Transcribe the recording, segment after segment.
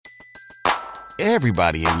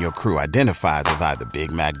Everybody in your crew identifies as either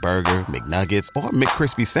Big Mac Burger, McNuggets, or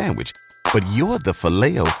McCrispy Sandwich. But you're the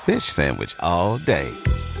Filet-O-Fish Sandwich all day.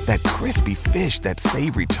 That crispy fish, that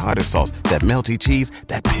savory tartar sauce, that melty cheese,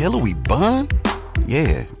 that pillowy bun.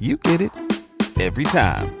 Yeah, you get it. Every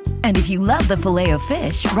time. And if you love the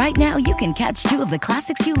Filet-O-Fish, right now you can catch two of the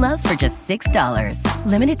classics you love for just $6.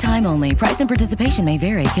 Limited time only. Price and participation may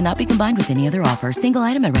vary. Cannot be combined with any other offer. Single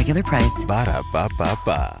item at regular price.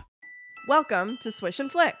 Ba-da-ba-ba-ba. Welcome to Swish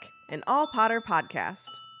and Flick, an all Potter podcast.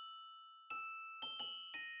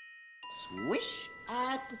 Swish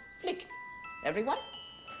and flick. Everyone?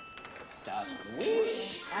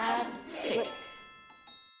 Swish and flick.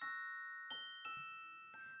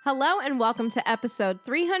 Hello and welcome to episode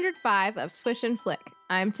 305 of Swish and Flick.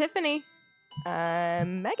 I'm Tiffany.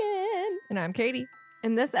 I'm Megan. And I'm Katie.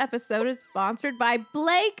 And this episode is sponsored by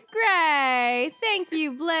Blake Gray. Thank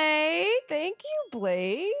you, Blake. Thank you,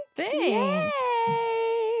 Blake. Thanks. Yay.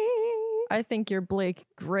 I think you're Blake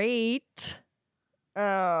great.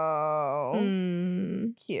 Oh.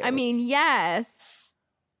 Cute. I mean, yes.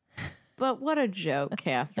 But what a joke,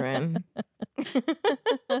 Catherine.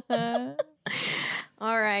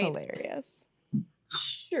 All right. Hilarious.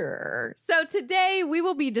 Sure. So today we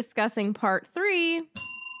will be discussing part 3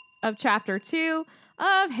 of chapter 2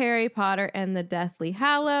 of Harry Potter and the Deathly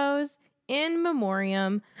Hallows in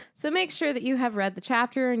memoriam. So make sure that you have read the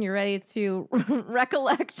chapter and you're ready to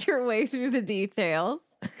recollect your way through the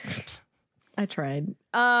details. I tried.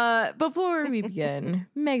 Before we begin,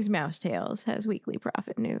 Meg's Mouse Tales has weekly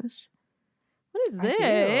profit news. What is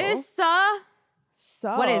this?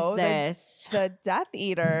 So what is this? The Death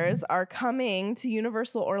Eaters are coming to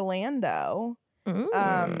Universal Orlando.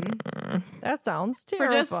 That sounds For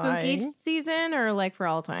terrifying. just spooky season or like for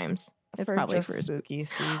all times? It's For probably just for spooky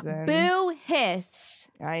season. Boo hiss.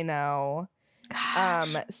 I know.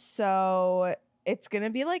 Gosh. So it's gonna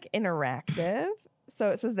be like interactive. So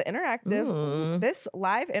it says the interactive. Ooh. This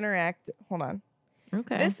live hold on.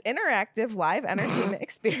 Okay. This interactive live entertainment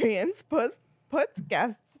experience puts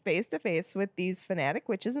guests face to face with these fanatic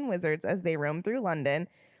witches and wizards as they roam through London,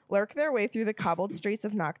 lurk their way through the cobbled streets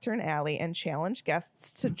of Nocturne Alley, and challenge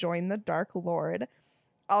guests to join the Dark Lord.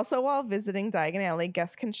 Also, while visiting Diagon Alley,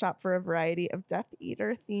 guests can shop for a variety of Death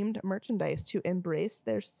Eater themed merchandise to embrace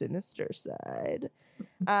their sinister side.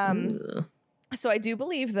 So I do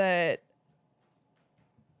believe that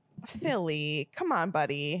Philly, come on,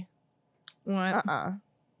 buddy. What?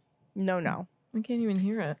 No. I can't even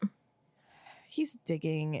hear it. He's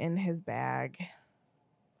digging in his bag.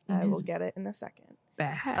 I will get it in a second.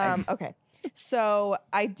 Bad. Okay. So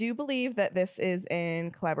I do believe that this is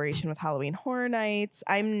in collaboration with Halloween Horror Nights.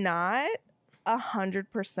 I'm not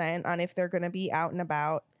 100% on if they're going to be out and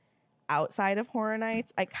about outside of Horror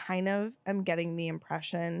Nights. I kind of am getting the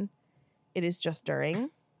impression it is just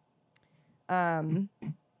during.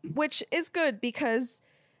 Which is good because,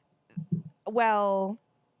 well,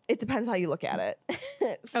 it depends how you look at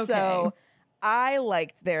it. So I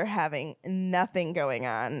liked there having nothing going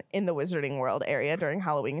on in the Wizarding World area during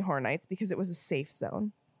Halloween Horror Nights because it was a safe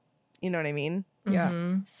zone. You know what I mean? Yeah.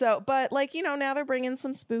 Mm-hmm. So, but like, you know, now they're bringing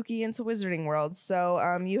some spooky into Wizarding World. So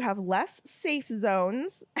you have less safe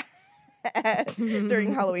zones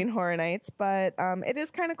during Halloween Horror Nights. But it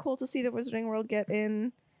is kind of cool to see the Wizarding World get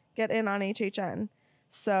in on HHN.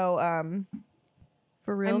 So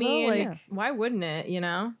For real, I mean, though, like, why wouldn't it, you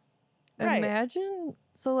know? Right. imagine.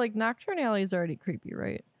 So, like, Nocturne Alley is already creepy,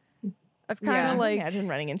 right? I've kind Yeah. of like. imagine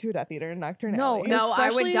running into a Death Eater in Nocturne No, Alley. No, I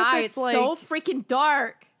Especially would if die. it's It's like- so freaking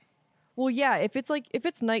dark. Well, yeah, if it's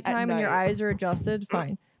nighttime and your night. eyes are adjusted,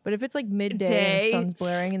 fine. But if it's like midday and Day. the sun's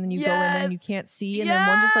blaring and then you go in there Yes. and you can't see and then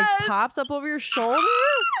one just like Yes. pops up over your shoulder.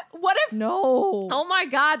 What if? No. Oh my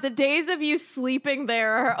God, the days of you sleeping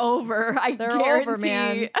there are over. They're guarantee. over,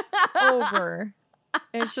 man. Over.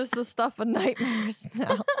 It's just the stuff of nightmares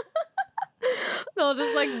now. They'll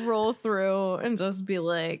just like roll through and just be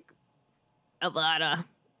like, Avada.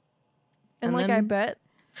 And like, then-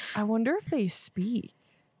 I wonder if they speak.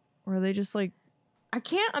 Or are they just like I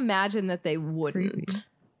can't imagine that they wouldn't. creepy?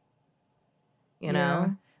 You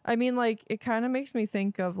know? I mean, like, it kind of makes me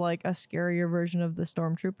think of like a scarier version of the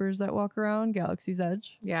stormtroopers that walk around Galaxy's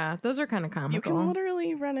Edge. Yeah, those are kind of comical. You can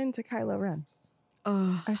literally run into Kylo Ren.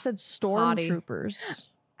 Ugh. I said Hottie. stormtroopers.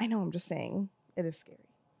 I know, I'm just saying. It is scary.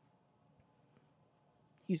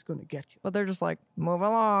 He's going to get you. But they're just like, move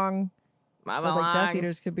along. But like Death Along.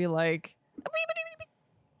 Eaters could be like,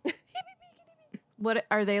 What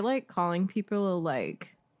are they like calling people like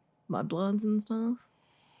mudbloods and stuff?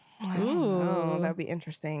 I don't know. Ooh. That'd be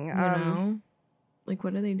interesting. You know? Like,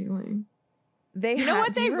 what are they doing? You know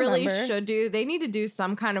what do they you really remember? should do? They need to do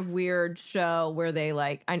some kind of weird show where they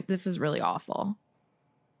this is really awful.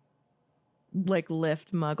 Like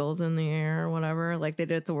lift muggles in the air or whatever, like they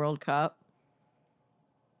did at the World Cup.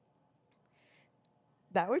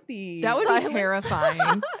 That would be Be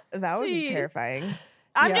terrifying. that would be Jeez. terrifying.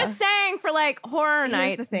 I'm Yeah. just saying for like horror Here's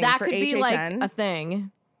nights, the thing, that for could be like HHN, a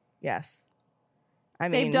thing. Yes. I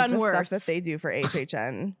They've mean, done the worse. stuff that they do for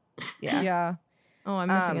HHN. Yeah. Yeah. Oh, I'm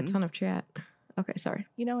missing a Um, ton of chat. Okay, sorry.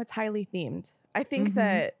 You know, it's highly themed. I think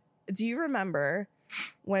that, do you remember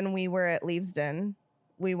when we were at Leavesden?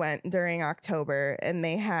 We went during October and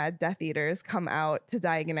they had Death Eaters come out to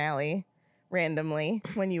Diagon Alley randomly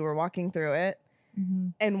when you were walking through it.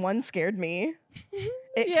 And one scared me.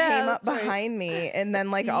 It Yeah, came up that's right. behind me and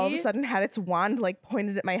then like all of a See? sudden had its wand like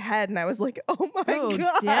pointed at my head and I was like, oh my Oh,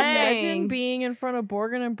 God. dang. Imagine being in front of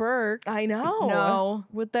Borgin and Burke I know. No.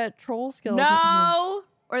 with that troll skeleton. No.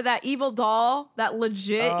 Or that evil doll, that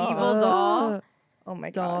legit evil doll. Oh my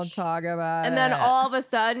Don't gosh. talk about And it. then all of a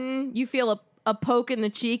sudden, you feel a poke in the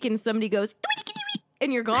cheek and somebody goes,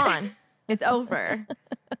 and you're gone. It's over.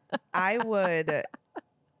 I would.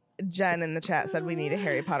 Jen in the chat said we need a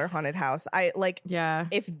Harry Potter haunted house. I like Yeah.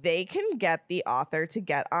 if they can get the author to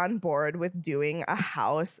get on board with doing a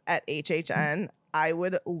house at HHN, I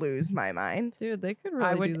would lose my mind. Dude, they could really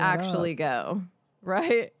I do would that actually up. go.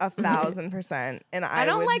 Right? 1,000%. And I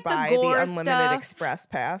don't would like the buy gore the unlimited stuff. express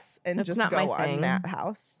pass and That's just not my go on thing. that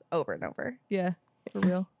house over and over. Yeah, for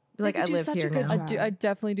real. Like, could I do live such a here good now. job. I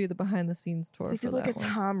definitely do the behind the scenes tour They for did like a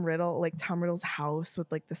that one. Tom Riddle's house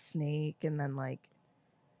with like the snake and then like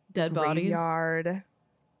Dead bodies. graveyard,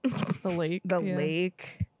 The lake. the yeah.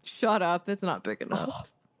 lake. Shut up. It's not big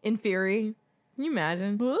enough. In theory. Can you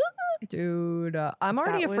imagine? Dude, I'm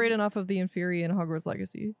already That would- afraid enough of the Inferi in Hogwarts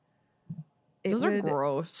Legacy. It Those are would-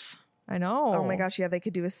 gross. I know. Oh my gosh, yeah, they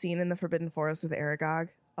could do a scene in the Forbidden Forest with Aragog.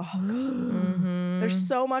 Oh, Mm-hmm. there's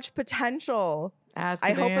so much potential.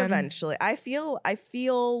 I hope eventually. I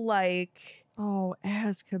feel like Oh,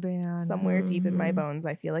 Azkaban. somewhere deep in my Mhm. bones,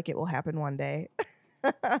 I feel like it will happen one day.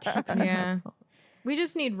 Yeah. We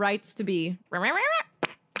just need rights to be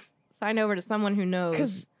signed over to someone who knows.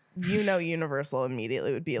 Because Universal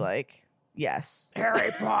immediately would be like, yes.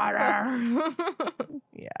 Harry Potter.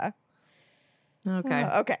 Yeah. Okay.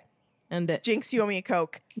 Okay. End it. Jinx, you owe me a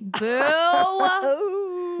Coke. Boo.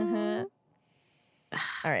 Ooh.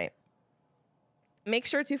 All right. Make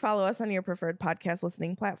sure to follow us on your preferred podcast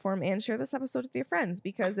listening platform and share this episode with your friends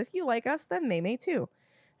because if you like us, then they may too.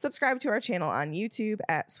 Subscribe to our channel on YouTube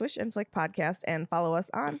at Swish and Flick Podcast and follow us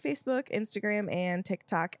on Facebook, Instagram, and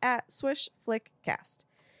TikTok at Swish Flick Cast.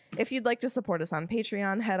 If you'd like to support us on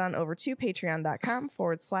Patreon, head on over to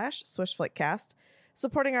patreon.com/swishflickcast.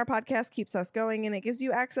 Supporting our podcast keeps us going and it gives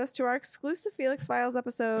you access to our exclusive Felix Files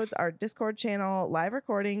episodes, our Discord channel, live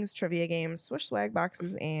recordings, trivia games, Swish swag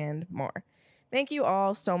boxes, and more. Thank you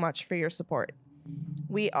all so much for your support.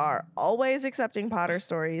 We are always accepting Potter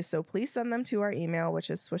stories, so please send them to our email, which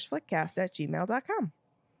is swishflickcast@gmail.com.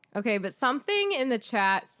 Okay, but something in the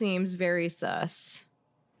chat seems very sus.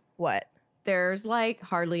 What? There's like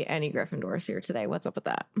hardly any Gryffindors here today. What's up with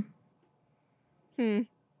that?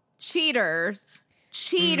 Cheaters.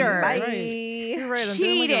 Cheaters. Bye. You're right. I'm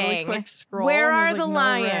doing like a really Cheating. quick scroll. Where and are there's, the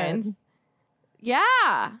like, no red. lions?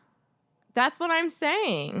 Yeah. That's what I'm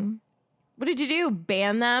saying. What did you do?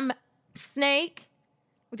 Ban them, Snake?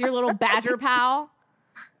 With your little badger pal?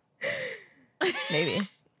 Maybe.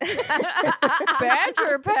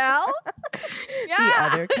 Badger pal. The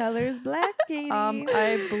other color's black, Katie.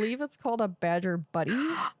 I believe it's called a badger buddy.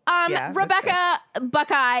 Yeah, that's Rebecca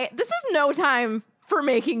Buckeye, this is no time for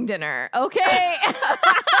making dinner, okay?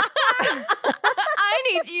 I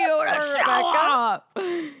need you to show up.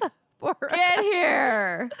 Get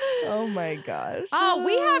here. Oh my gosh. Oh,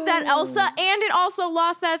 we have that Elsa, and it also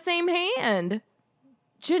lost that same hand.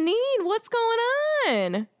 Janine, what's going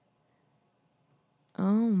on?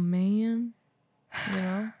 Oh, man. You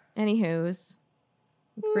know, Anywho's.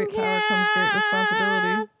 with great power comes great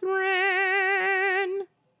responsibility. Catherine.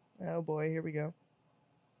 Oh boy, here we go.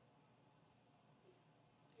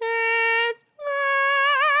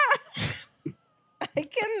 I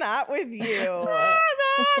cannot with you.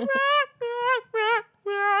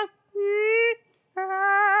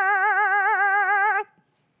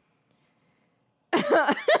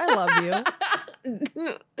 I love you.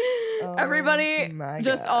 Oh Everybody my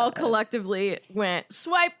just all God. collectively went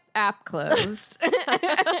swipe app closed.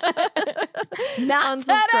 Not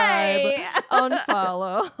Unsubscribe. today.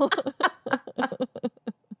 Unfollow.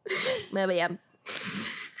 Maybe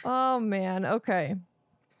Oh man. Okay.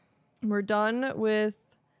 We're done with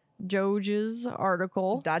Doge's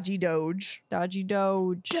article. Dodgy Doge. Dodgy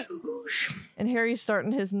Doge. And Harry's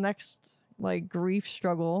starting his next like grief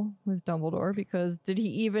struggle with Dumbledore because did he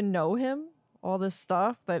even know him? All this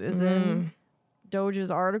stuff that is in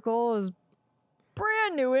Doge's article is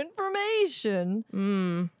brand new information.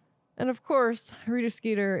 And of course, Rita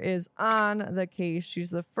Skeeter is on the case. She's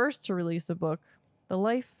the first to release a book, The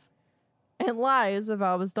Life and Lies of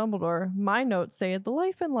Albus Dumbledore. My notes say The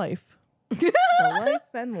Life and Life. The life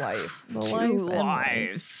and life. The life and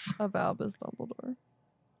life of Albus Dumbledore.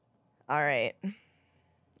 All right.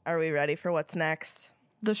 Are we ready for what's next?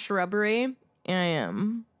 The shrubbery. I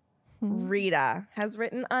am. Rita has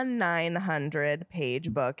written a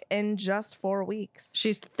 900-page book in just 4 weeks.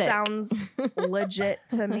 She's thick. Sounds legit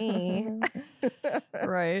to me.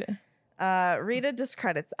 Right. Rita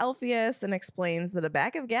discredits Alpheus and explains that a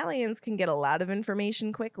bag of galleons can get a lot of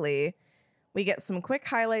information quickly. We get some quick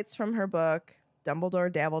highlights from her book.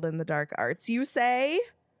 Dumbledore dabbled in the dark arts, you say?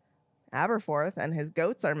 Aberforth and his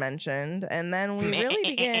goats are mentioned. And then we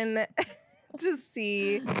really begin to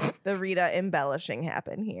see the Rita embellishing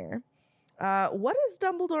happen here. What is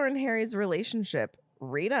Dumbledore and Harry's relationship?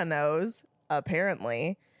 Rita knows,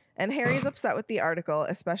 apparently. And Harry's upset with the article,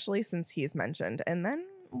 especially since he's mentioned. And then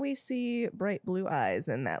we see bright blue eyes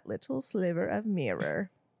in that little sliver of mirror.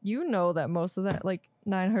 You know that most of that, like,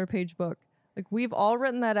 900-page book, like, we've all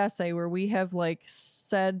written that essay where we have, like,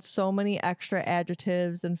 said so many extra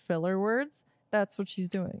adjectives and filler words. That's what she's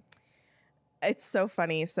doing. It's so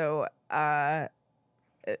funny. So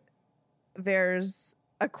there's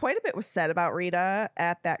quite a bit was said about Rita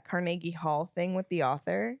at that Carnegie Hall thing with the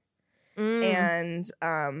author. And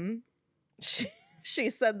she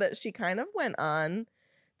said that she kind of went on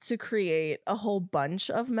to create a whole bunch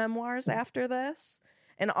of memoirs after this.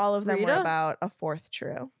 And all of them were about a fourth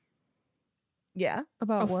true. Yeah.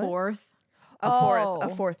 About A what? fourth.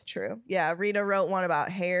 A fourth true. Yeah, Rita wrote one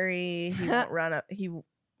about Harry. He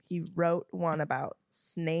wrote one about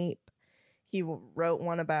Snape. He wrote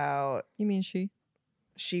one about. You mean she?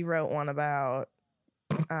 She wrote one about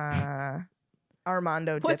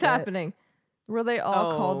Armando. What's Dippet. happening? Were they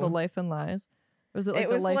all called The Life and Lies? Was it like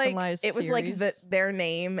the Life and Lies It was like series? their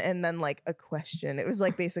name and then like a question. It was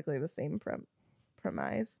like basically the same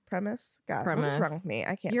premise. God, what is wrong with me?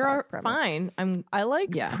 I can't. You're premise. fine. I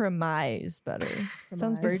like Yeah. premise better.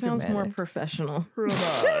 Sounds very It sounds more dramatic. professional.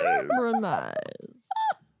 Premise.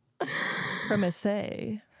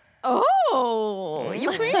 Premise. Oh,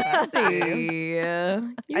 you fancy.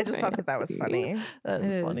 I just thought that was funny. That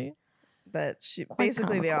is It is. funny. That she Quite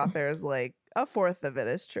basically the comical. author is like a fourth of it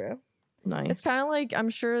is true. Nice. It's kind of like, I'm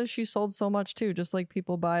sure she sold so much too, just like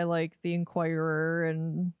people buy like the Inquirer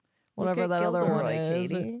and whatever Look at that other one Gilderoy,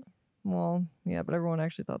 is. Katie. Well, yeah, but everyone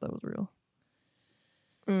actually thought that was real.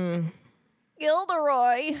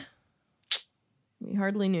 Gilderoy. We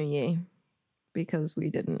hardly knew ye because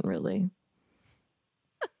we didn't really.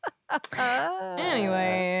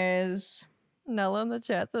 Anyways. Nella in the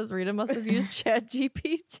chat says Rita must have used Chat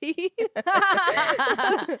GPT.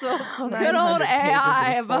 So good 900 old pages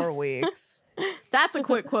AI. in 4 weeks That's a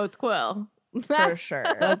quick quotes quill. for sure.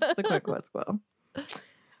 That's the quick quotes quill.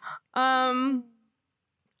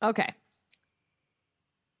 Okay.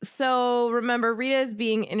 So remember, Rita is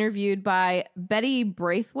being interviewed by Betty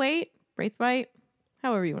Braithwaite,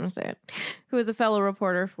 however you want to say it, who is a fellow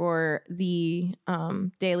reporter for the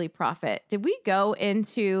Daily Prophet. Did we go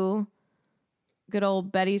into good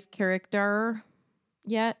old Betty's character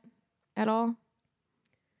yet at all?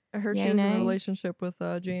 I heard Yay, she was in nay? a relationship with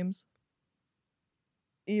James.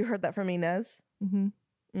 You heard that from Inez?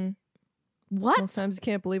 Mm-hmm. What? Most times you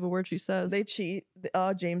can't believe a word she says. They cheat.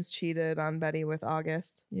 Oh, James cheated on Betty with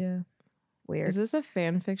August. Yeah. Weird. Is this a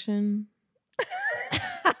fan fiction?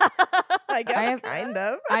 I guess kind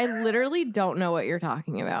of. I literally don't know what you're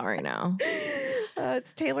talking about right now.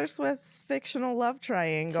 It's Taylor Swift's fictional love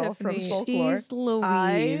triangle from Tiffany. folklore. Jeez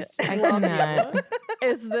Louise. I love cannot.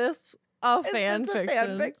 Is this a Is fan this a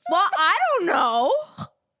fiction? Well, I don't know. I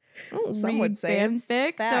don't Some would read say it's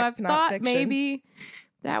fanfic, so fact, I've not thought fiction. maybe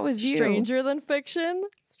that was you. Stranger than fiction?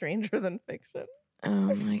 Stranger than fiction. Oh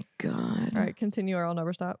my god. All right, continue or I'll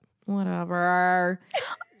never stop. Whatever.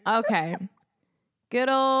 Okay. Good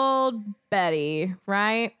old Betty,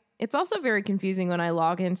 right? It's also very confusing when I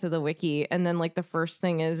log into the wiki and then like the first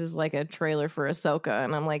thing is like a trailer for Ahsoka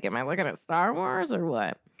and I'm like, am I looking at Star Wars or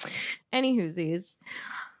what? Anywhoosies.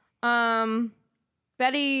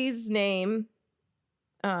 Betty's name,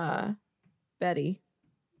 Betty,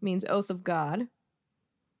 means oath of God.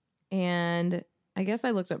 And I guess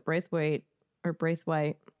I looked up Braithwaite,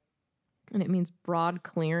 and it means broad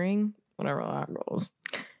clearing, whatever that goes.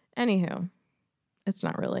 Anywho, it's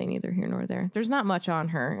not really neither here nor there. There's not much on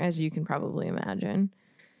her, as you can probably imagine.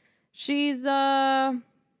 She's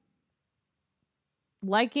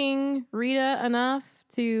liking Rita enough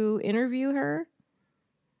to interview her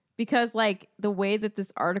because, like, the way that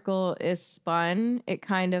this article is spun, it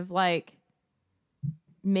kind of like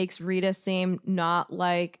makes Rita seem not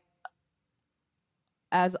like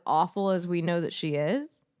as awful as we know that she is.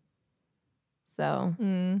 So,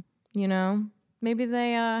 you know, maybe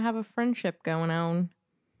they have a friendship going on.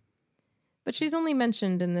 But she's only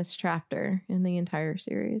mentioned in this chapter in the entire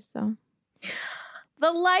series, so.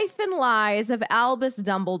 The Life and Lies of Albus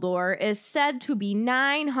Dumbledore is said to be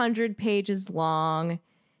 900 pages long,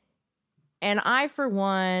 and I, for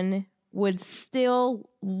one, would still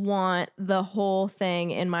want the whole thing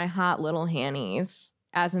in my hot little handies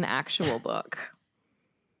as an actual book.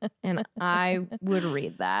 And I would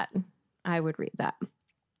read that. I would read that.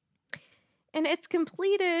 And it's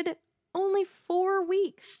completed only 4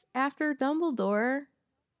 weeks after Dumbledore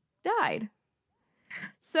died.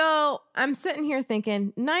 So I'm sitting here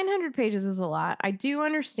thinking 900 pages is a lot. I do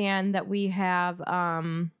understand that we have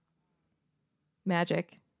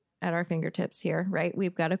magic at our fingertips here, right?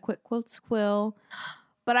 We've got a quick quotes quill.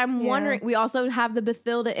 But I'm wondering, we also have the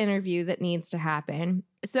Bathilda interview that needs to happen.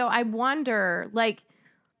 So I wonder, like,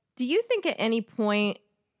 do you think at any point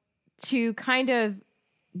to kind of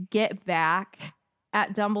get back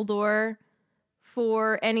at Dumbledore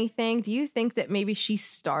for anything, do you think that maybe she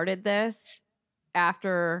started this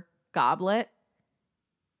after Goblet?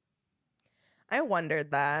 I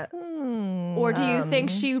wondered that. Or do you think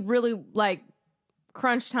she really, like,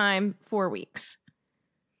 crunch time 4 weeks?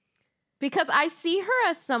 Because I see her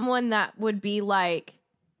as someone that would be, like,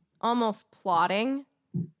 almost plotting,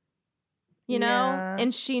 you know?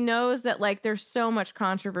 And she knows that, like, there's so much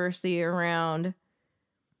controversy around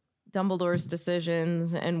Dumbledore's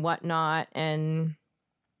decisions and whatnot, and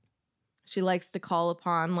she likes to call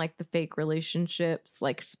upon, like, the fake relationships,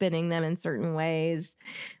 like spinning them in certain ways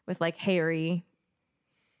with, like, Harry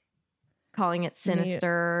calling it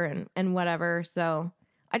sinister and whatever. So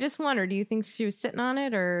I just wonder, do you think she was sitting on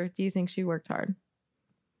it, or do you think she worked hard?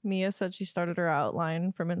 Mia said she started her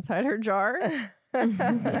outline from inside her jar.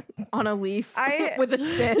 On a leaf with a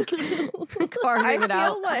stick, carving it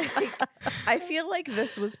out. I feel like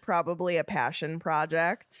this was probably a passion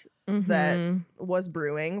project that was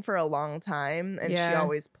brewing for a long time, and she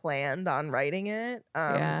always planned on writing it.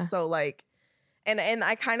 So, like, and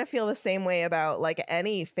I kind of feel the same way about, like,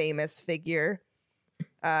 any famous figure.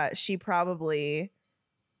 She probably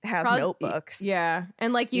has notebooks. Yeah,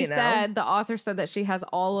 and like you said, the author said that she has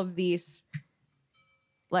all of these,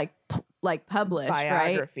 like published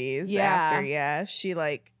biographies. Right? After she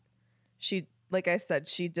like I said,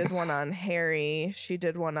 she did one on Harry, she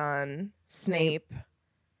did one on Snape.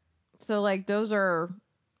 So, like, those are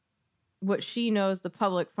what she knows the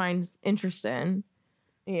public finds interesting.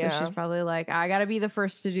 So she's probably like, I gotta be the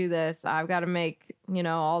first to do this, I've got to make, you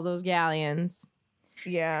know, all those galleons.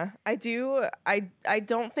 I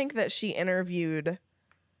don't think that she interviewed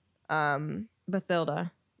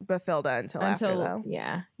Bathilda until after, though.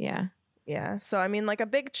 Yeah. So, I mean, like, a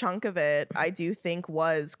big chunk of it, I do think,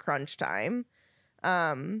 was crunch time.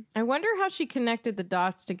 I wonder how she connected the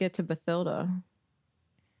dots to get to Bathilda.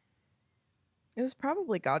 It was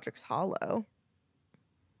probably Godric's Hollow.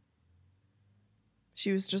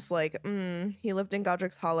 She was just like, he lived in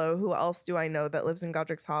Godric's Hollow. Who else do I know that lives in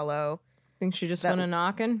Godric's Hollow? Think she just went a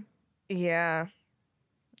knocking? Yeah.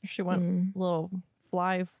 She went a little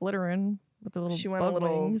fly flittering with the little She went a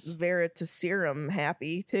little wings. Veritaserum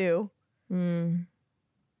happy, too.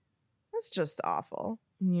 That's just awful.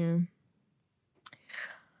 Yeah.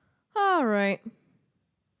 All right.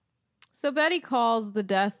 So Betty calls the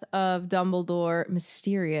death of Dumbledore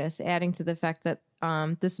mysterious, adding to the fact that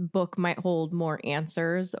this book might hold more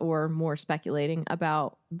answers or more speculating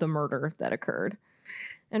about the murder that occurred.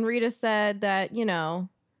 And Rita said that, you know,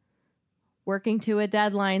 working to a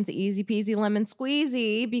deadline's easy peasy lemon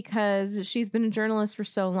squeezy because she's been a journalist for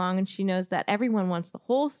so long and she knows that everyone wants the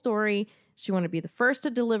whole story. She wanted to be the first to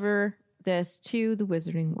deliver this to the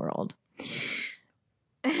wizarding world.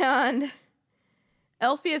 And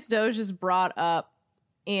Elphias Doge is brought up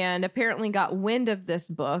and apparently got wind of this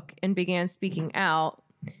book and began speaking out.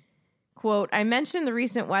 Quote, I mentioned the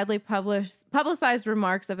recent widely publicized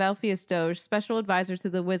remarks of Elphias Doge, special advisor to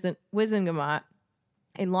the Wizengamot,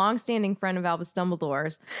 a long-standing friend of Albus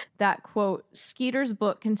Dumbledore's, that, quote, Skeeter's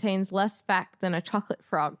book contains less fact than a chocolate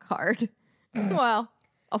frog card. Well,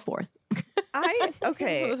 a fourth.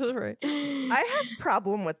 Okay. This is right. I have a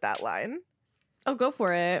problem with that line. Oh, go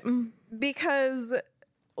for it. Because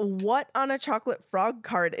what on a chocolate frog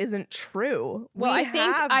card isn't true? Well, we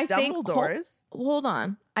I think Dumbledore's. Hold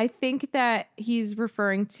on. I think that he's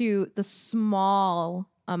referring to the small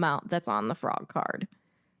amount that's on the frog card.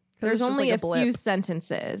 There's it's just only like a a few blip.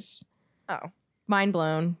 sentences. Oh. Mind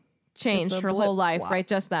blown. Changed It's a her blip whole life flop. right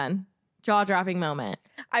just then. Jaw-dropping moment.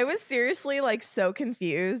 I was seriously like so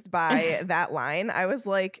confused by that line. I was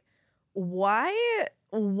like, why?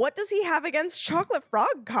 What does he have against chocolate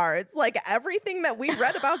frog cards? Like everything that we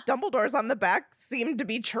read about Dumbledore's on the back seemed to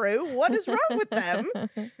be true. What is wrong with them?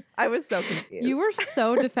 I was so confused. You were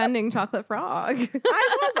so defending chocolate frog.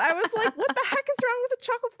 I was like, what the heck is wrong with a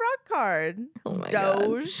chocolate frog card? Oh my God.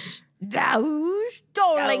 Doge. Doge,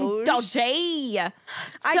 darling Doge. Doge.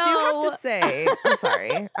 I do have to say, I'm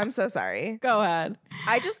sorry. I'm so sorry. Go ahead.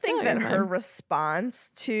 I just think Oh, that you're her fine. response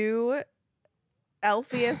to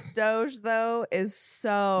Elphius Doge, though, is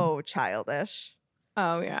so childish.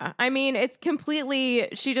 Oh, yeah. I mean, it's completely,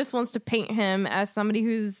 she just wants to paint him as somebody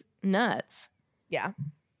who's nuts Yeah.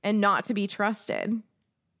 and not to be trusted.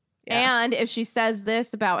 Yeah. And if she says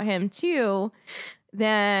this about him too,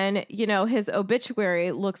 then, you know, his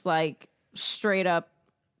obituary looks like straight up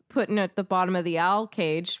putting it at the bottom of the owl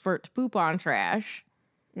cage for it to poop on trash.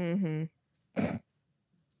 Mm-hmm.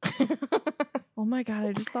 Oh my God,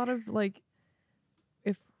 I just thought of like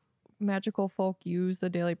if magical folk use the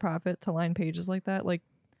Daily Prophet to line pages like that, like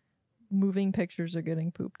moving pictures are getting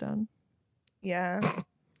pooped on. Yeah.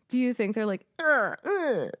 Do you think they're like,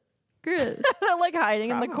 good? They're like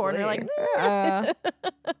hiding in the corner, like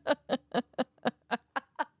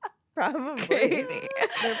Probably. Katie.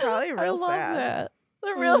 They're probably I real love sad. that.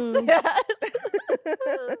 They're real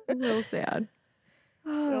sad. Real sad.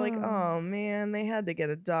 They're like, oh man, they had to get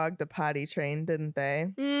a dog to potty train, didn't they?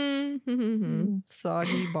 Mm-hmm.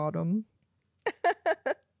 Soggy bottom.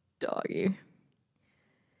 Doggy.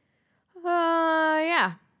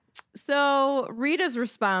 Yeah. So Rita's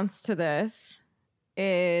response to this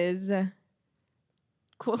is,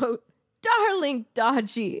 quote, "Darling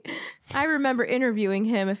Dodgy. I remember interviewing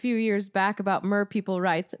him a few years back about mer people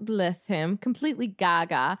rights. Bless him. Completely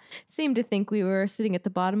gaga. Seemed to think we were sitting at the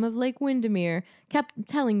bottom of Lake Windermere. Kept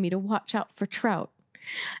telling me to watch out for trout."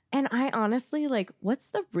 And I honestly, like, what's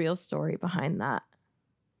the real story behind that?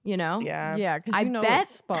 You know? Yeah. Yeah, because I you know bet-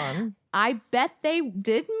 it's spun. I bet they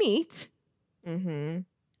did meet. Mm-hmm. They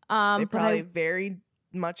But probably very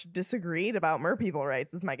much disagreed about mer people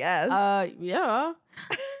rights, is my guess. yeah.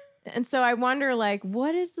 And so I wonder, like,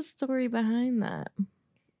 what is the story behind that?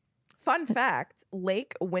 Fun fact,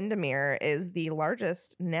 Lake Windermere is the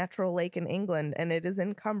largest natural lake in England, and it is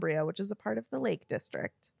in Cumbria, which is a part of the Lake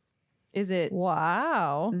District. Is it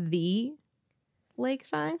Wow. the lake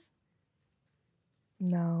size?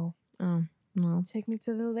 No. Oh, no. Take me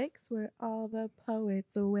to the lakes where all the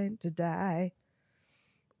poets went to die.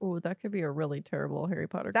 Oh, that could be a really terrible Harry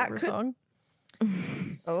Potter That cover could- song.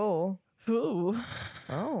 Oh. Ooh.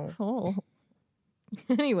 Oh. Oh.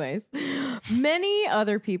 Anyways, many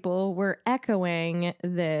other people were echoing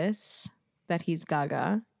this, that he's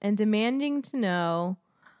gaga, and demanding to know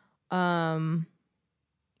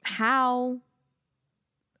how,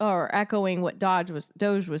 or echoing what Doge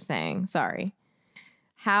was saying, sorry,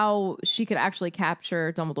 how she could actually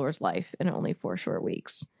capture Dumbledore's life in only 4 short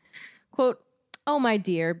weeks. Quote, "Oh, my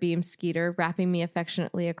dear," beamed Skeeter, wrapping me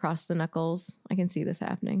affectionately across the knuckles. I can see this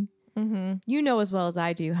happening. Mm-hmm. "You know as well as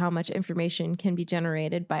I do how much information can be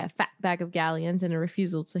generated by a fat bag of galleons and a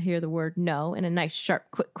refusal to hear the word no and a nice sharp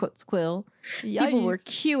quick quotes quill. People were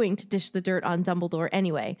queuing to dish the dirt on Dumbledore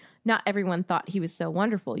anyway. Not everyone thought he was so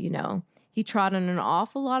wonderful, you know. He trod on an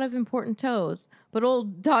awful lot of important toes, but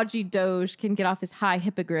old dodgy Doge can get off his high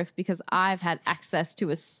hippogriff because I've had access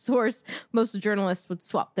to a source most journalists would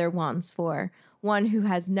swap their wands for. One who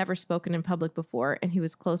has never spoken in public before and who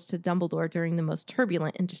was close to Dumbledore during the most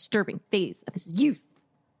turbulent and disturbing phase of his youth."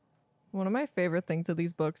 One of my favorite things of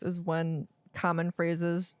these books is when common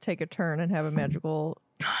phrases take a turn and have a magical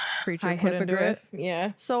creature High put into it. Yeah.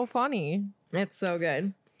 It's so funny. It's so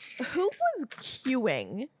good. Who was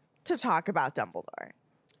queuing to talk about Dumbledore?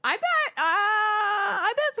 I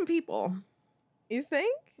bet some people. You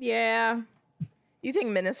think? Yeah, You think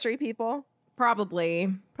ministry people? probably.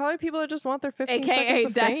 Probably people that just want their 15 AKA seconds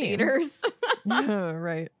of Death fame. Eaters.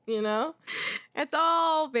 Right. You know? It's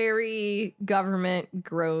all very government,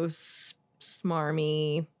 gross,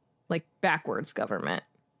 smarmy, like backwards government.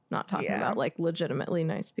 Not talking Yeah. about like legitimately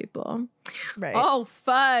nice people. Right. Oh,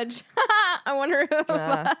 Fudge. I wonder if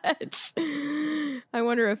Yeah. Fudge. I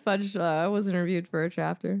wonder if Fudge was interviewed for a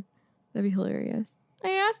chapter. That'd be hilarious. I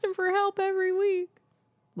asked him for help every week.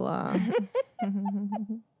 Blah.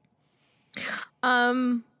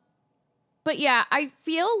 But yeah, I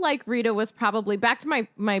feel like Rita was probably, back to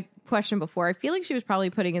my question before, I feel like she was probably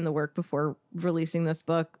putting in the work before releasing this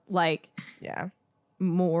book, like, Yeah.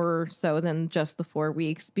 more so than just the 4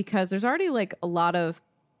 weeks, because there's already like a lot of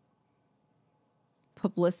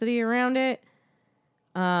publicity around it.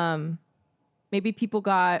 Maybe people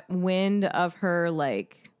got wind of her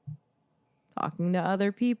like talking to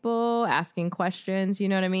other people, asking questions, you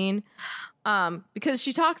know what I mean? Because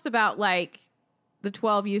she talks about like the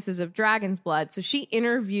 12 uses of dragon's blood. So she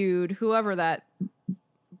interviewed whoever that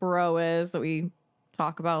bro is that we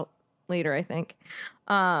talk about later, I think.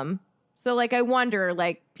 So like, I wonder,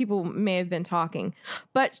 like, people may have been talking,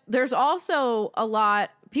 but there's also a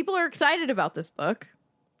lot, people are excited about this book.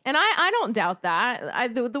 And I don't doubt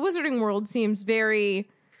that. The Wizarding World seems very,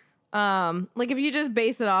 like, if you just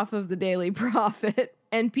base it off of the Daily Prophet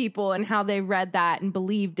and people and how they read that and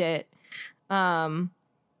believed it,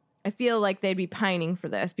 I feel like they'd be pining for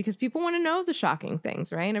this because people want to know the shocking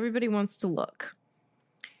things, right? Everybody wants to look.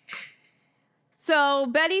 So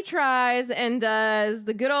Betty tries and does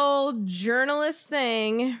the good old journalist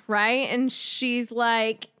thing, right? And she's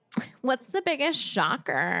like, what's the biggest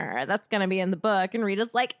shocker that's going to be in the book? And Rita's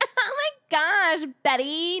like, oh my gosh,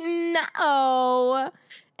 Betty, no.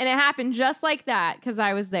 And it happened just like that because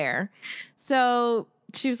I was there. So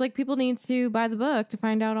she was like, people need to buy the book to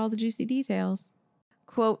find out all the juicy details.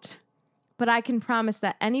 Quote, but I can promise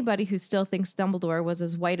that anybody who still thinks Dumbledore was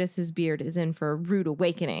as white as his beard is in for a rude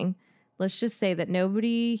awakening. Let's just say that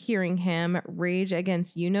nobody hearing him rage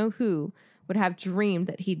against you-know-who would have dreamed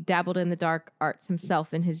that he dabbled in the dark arts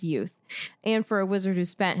himself in his youth. And for a wizard who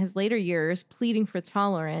spent his later years pleading for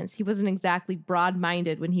tolerance, he wasn't exactly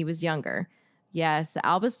broad-minded when he was younger. Yes,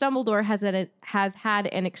 Albus Dumbledore has had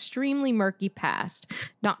an extremely murky past,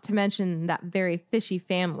 not to mention that very fishy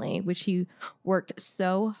family, which he worked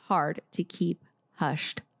so hard to keep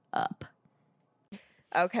hushed up.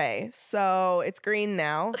 Okay, so it's green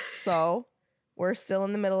now. So we're still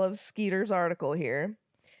in the middle of Skeeter's article here.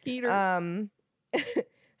 Skeeter.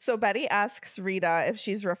 So Betty asks Rita if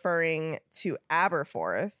she's referring to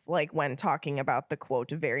Aberforth, like when talking about the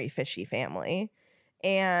quote, very fishy family.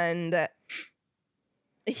 And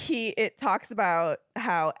it talks about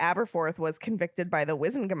how Aberforth was convicted by the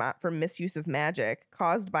Wizengamot for misuse of magic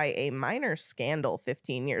caused by a minor scandal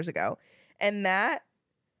 15 years ago. And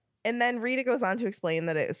then Rita goes on to explain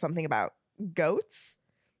that it was something about goats.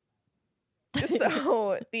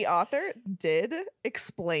 So the author did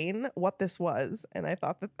explain what this was, and I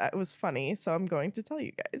thought that was funny, so I'm going to tell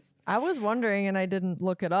you guys. I was wondering, and I didn't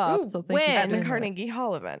look it up. Ooh, so thank you At for the doing Carnegie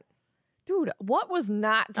Hall event. that. Dude, what was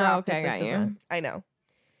not dropped okay, at this got you. event? I know.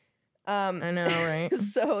 I know, right?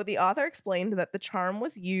 So the author explained that the charm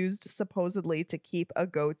was used supposedly to keep a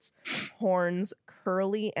goat's horns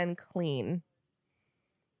curly and clean,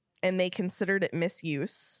 and they considered it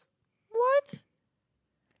misuse. What?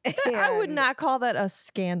 I would And not call that a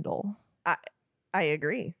scandal. I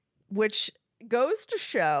agree. Which goes to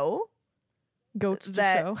show Goats to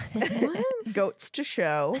that- show. What? goats to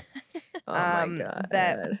show Oh my God.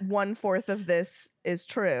 that 1/4 of this is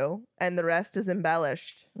true and the rest is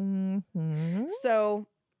embellished. Mm-hmm. So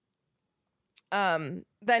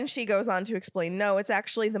then she goes on to explain, no, it's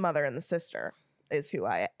actually the mother and the sister is who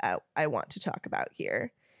I want to talk about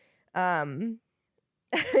here.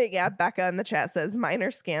 Yeah, Becca in the chat says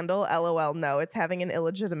minor scandal. LOL. No, it's having an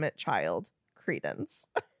illegitimate child. Credence.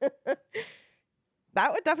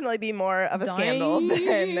 That would definitely be more of a scandal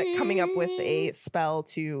than coming up with a spell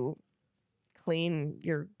to clean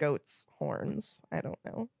your goat's horns. I don't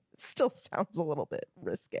know. It still sounds a little bit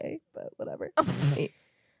risque, but whatever. What?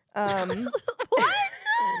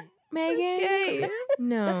 Megan?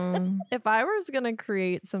 No. If I was gonna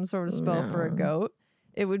create some sort of spell for a No. goat,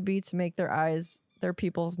 it would be to make their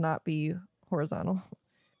pupils not be horizontal.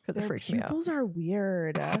 Because it Their freaks me out. pupils are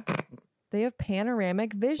weird. They have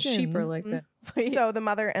panoramic vision. Sheep are like that. So the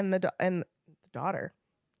mother and the daughter,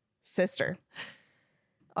 sister.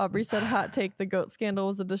 Aubrey said, "Hot take: the goat scandal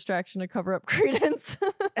was a distraction to cover up Credence."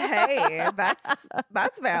 Hey,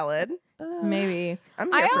 that's valid. Maybe.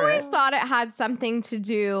 I'm here I for always it. thought it had something to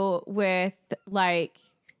do with like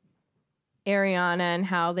Ariana and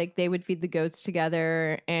how they would feed the goats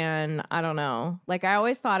together, and I don't know. Like I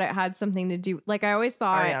always thought it had something to do. Like I always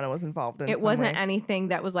thought Ariana was involved in it some wasn't way. anything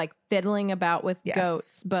that was like fiddling about with Yes.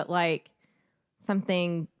 goats, but like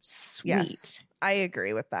something sweet. Yes, I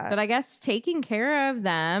agree with that. But I guess taking care of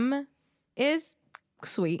them is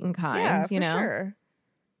sweet and kind. yeah, you for know. sure.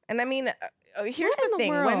 And I mean, here's What in the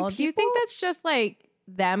thing: when people, do you think that's just like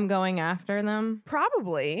them going after them?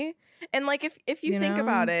 probably, and like if you You think know?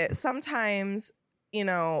 about it, sometimes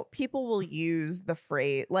people will use the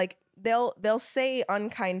phrase like they'll say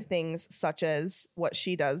unkind things such as what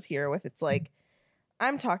she does here with it's like,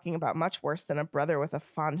 I'm talking about much worse than a brother with a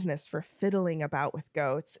fondness for fiddling about with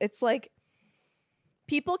goats. It's like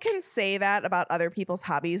people can say that about other people's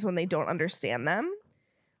hobbies when they don't understand them.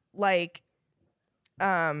 Like,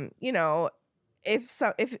 you know,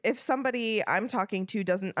 if somebody I'm talking to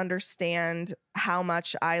doesn't understand how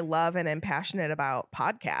much I love and am passionate about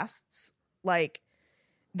podcasts, like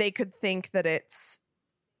they could think that it's,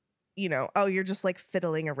 you know, oh, you're just like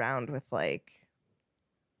fiddling around with like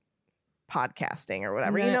podcasting or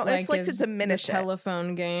whatever, you know, like it's like to diminish it.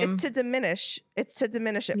 Telephone game. It's to diminish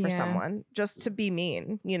it for someone, just to be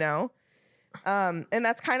mean, you know? And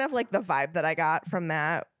that's kind of like the vibe that I got from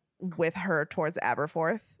that with her towards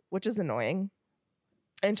Aberforth, which is annoying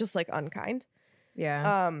and just like unkind.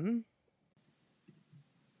 Yeah.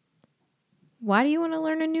 Why do you want to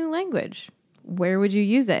learn a new language? Where would you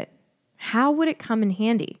use it? How would it come in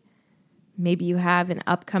handy? Maybe you have an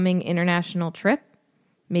upcoming international trip.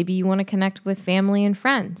 Maybe you want to connect with family and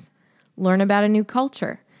friends, learn about a new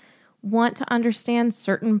culture, want to understand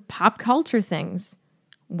certain pop culture things.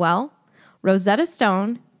 Well, Rosetta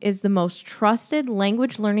Stone is the most trusted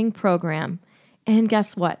language learning program. And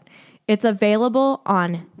guess what? It's available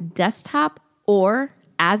on desktop or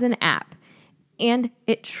as an app. And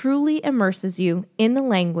it truly immerses you in the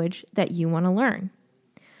language that you want to learn.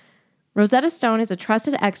 Rosetta Stone is a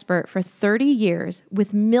trusted expert for 30 years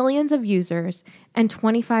with millions of users and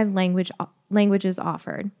 25 languages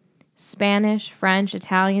offered. Spanish, French,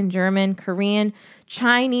 Italian, German, Korean,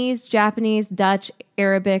 Chinese, Japanese, Dutch,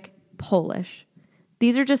 Arabic, Polish.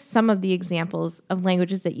 These are just some of the examples of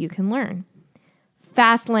languages that you can learn.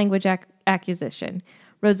 Fast language acquisition.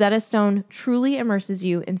 Rosetta Stone truly immerses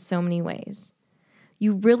you in so many ways.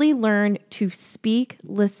 You really learn to speak,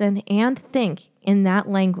 listen, and think in that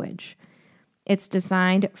language. It's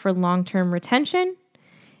designed for long-term retention,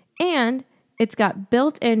 and it's got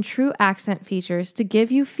built-in true accent features to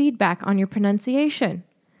give you feedback on your pronunciation.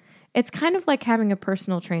 It's kind of like having a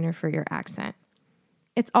personal trainer for your accent.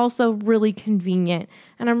 It's also really convenient,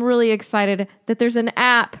 and I'm really excited that there's an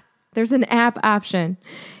app. There's an app option,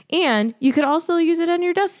 and you could also use it on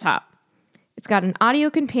your desktop. It's got an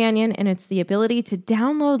audio companion, and it's the ability to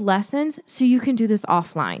download lessons so you can do this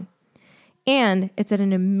offline. And it's at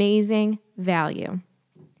an amazing value.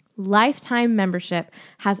 Lifetime membership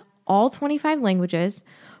has all 25 languages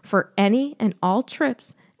for any and all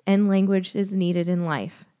trips and languages needed in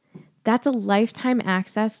life. That's a lifetime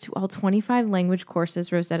access to all 25 language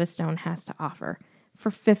courses Rosetta Stone has to offer for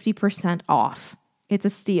 50% off. It's a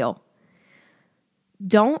steal.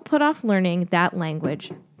 Don't put off learning that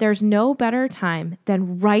language. There's no better time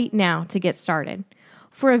than right now to get started.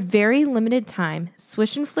 For a very limited time,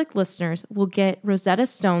 Swish and Flick listeners will get Rosetta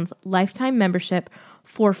Stone's lifetime membership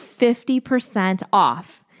for 50%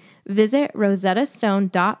 off. Visit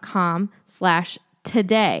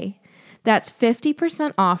rosettastone.com/today. That's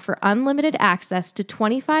 50% off for unlimited access to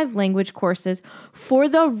 25 language courses for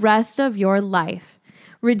the rest of your life.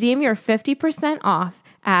 Redeem your 50% off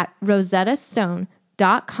at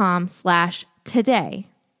rosettastone.com/today.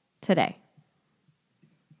 Today.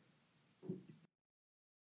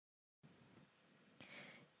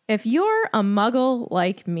 If you're a muggle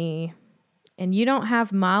like me and you don't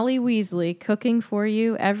have Molly Weasley cooking for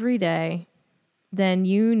you every day, then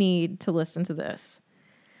you need to listen to this.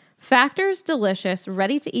 Factor's delicious,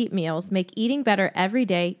 ready-to-eat meals make eating better every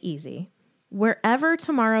day easy. Wherever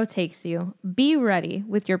tomorrow takes you, be ready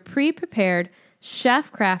with your pre-prepared,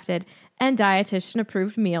 chef-crafted, and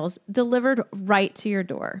dietitian-approved meals delivered right to your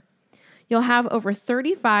door. You'll have over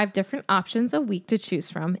 35 different options a week to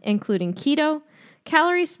choose from, including keto,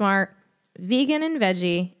 Calorie Smart, vegan and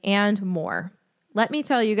veggie, and more. Let me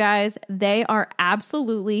tell you guys, they are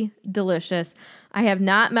absolutely delicious. I have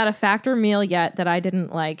not met a Factor meal yet that I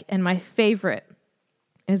didn't like, and my favorite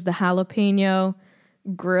is the jalapeno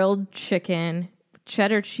grilled chicken,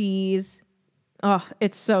 cheddar cheese. Oh,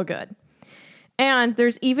 it's so good. And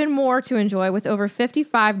there's even more to enjoy with over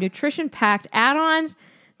 55 nutrition-packed add-ons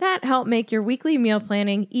that help make your weekly meal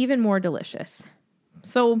planning even more delicious.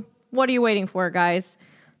 So, what are you waiting for, guys?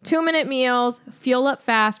 2-minute meals, fuel up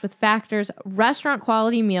fast with Factor's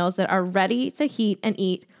restaurant-quality meals that are ready to heat and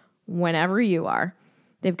eat whenever you are.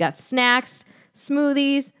 They've got snacks,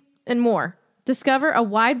 smoothies, and more. Discover a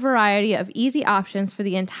wide variety of easy options for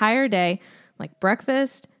the entire day, like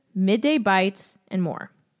breakfast, midday bites, and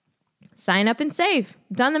more. Sign up and save.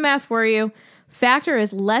 Done the math for you. Factor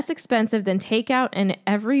is less expensive than takeout, and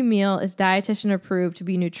every meal is dietitian approved to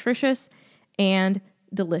be nutritious and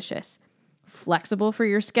delicious. Flexible for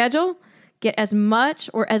your schedule? Get as much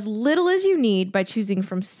or as little as you need by choosing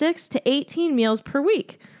from 6 to 18 meals per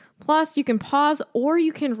week. Plus, you can pause or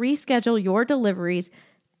you can reschedule your deliveries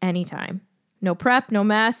anytime. No prep, no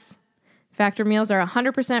mess. Factor meals are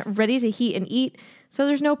 100% ready to heat and eat, so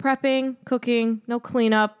there's no prepping, cooking, no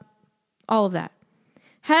cleanup, all of that.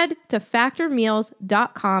 Head to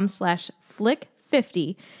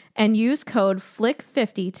factormeals.com/flick50 and use code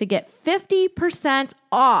FLICK50 to get 50%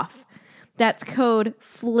 off. That's code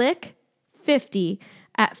FLICK50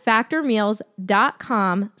 at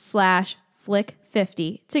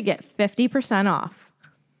factormeals.com/flick50 to get 50% off.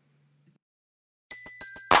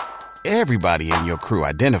 Everybody in your crew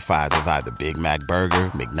identifies as either Big Mac Burger,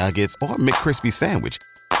 McNuggets, or McCrispy Sandwich.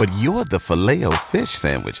 But you're the Filet-O-Fish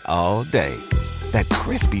Sandwich all day. That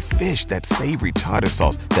crispy fish, that savory tartar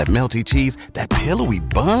sauce, that melty cheese, that pillowy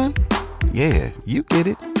bun. Yeah, you get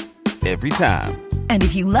it. Every time. And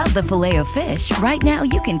if you love the Filet-O-Fish, right now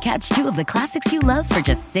you can catch 2 of the classics you love for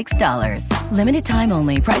just $6. Limited time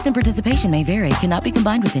only. Price and participation may vary. Cannot be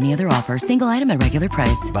combined with any other offer. Single item at regular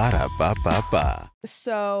price. Ba-da-ba-ba-ba.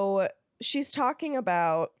 So she's talking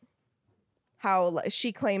about how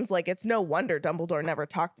she claims like it's no wonder Dumbledore never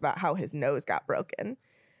talked about how his nose got broken.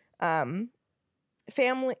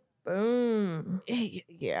 Family. Boom.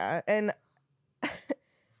 Yeah. And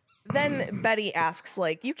then Betty asks,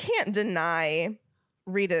 like, you can't deny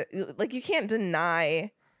Rita, like, you can't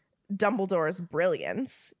deny Dumbledore's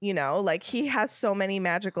brilliance, you know, like he has so many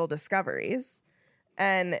magical discoveries.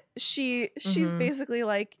 And she's basically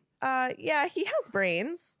like, yeah, he has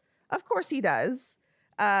brains. Of course he does.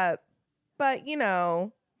 But, you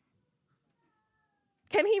know,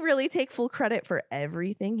 can he really take full credit for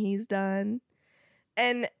everything he's done?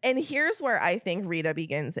 And here's where I think Rita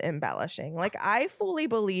begins embellishing. Like, I fully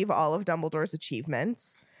believe all of Dumbledore's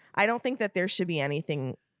achievements. I don't think that there should be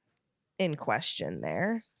anything in question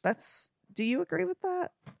there. Do you agree with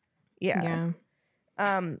that? Yeah.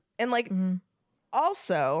 And like,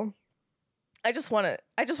 also, I just want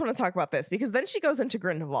to talk about this because then she goes into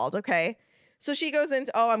Grindelwald. Okay. So she goes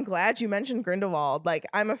into, oh, I'm glad you mentioned Grindelwald. Like,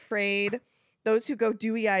 I'm afraid those who go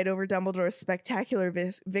dewy-eyed over Dumbledore's spectacular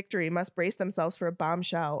victory must brace themselves for a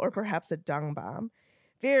bombshell or perhaps a dung bomb.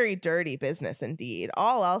 Very dirty business indeed.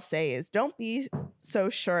 All I'll say is don't be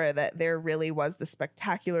so sure that there really was the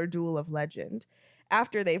spectacular duel of legend.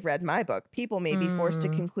 After they've read my book, people may be forced to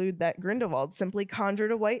conclude that Grindelwald simply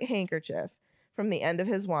conjured a white handkerchief from the end of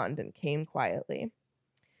his wand and came quietly.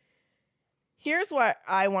 Here's what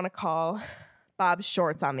I want to call Bob's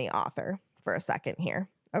shorts on the author for a second here.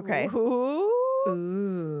 Okay. Ooh.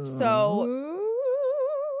 So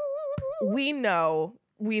we know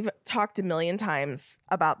we've talked a million times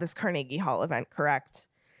about this Carnegie Hall event, correct?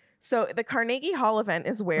 So the Carnegie Hall event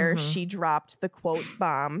is where she dropped the quote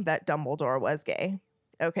bomb that Dumbledore was gay.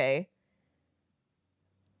 Okay.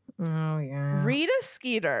 Oh, yeah. Rita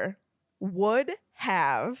Skeeter would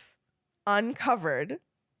have uncovered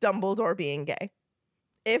Dumbledore being gay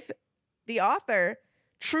if the author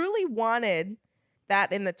truly wanted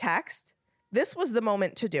that in the text. This was the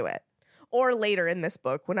moment to do it. Or later in this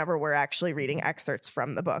book, whenever we're actually reading excerpts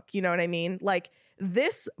from the book. You know what I mean? Like,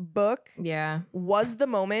 this book was the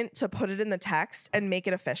moment to put it in the text and make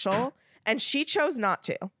it official. And she chose not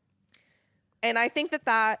to. And I think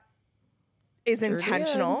that is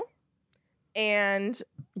intentional. And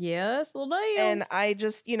yes, and I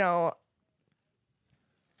just, you know,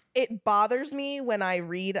 it bothers me when I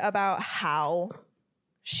read about how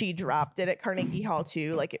she dropped it at Carnegie Hall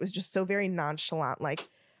too. Like, it was just so very nonchalant. Like,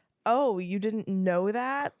 oh, you didn't know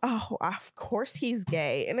that? Oh, of course he's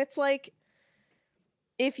gay. And it's like,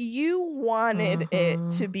 if you wanted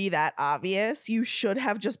it to be that obvious, you should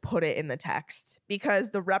have just put it in the text,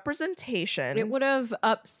 because the representation, it would have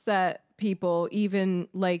upset people even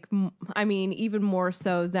even more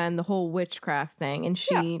so than the whole witchcraft thing. And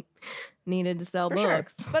she needed to sell books. Sure.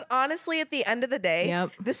 But honestly, at the end of the day,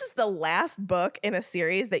 this is the last book in a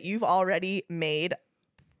series that you've already made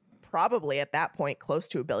probably at that point close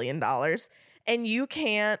to $1 billion. And you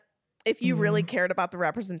can't, if you really cared about the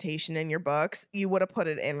representation in your books, you would have put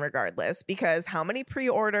it in regardless, because how many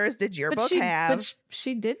pre-orders did your book have? But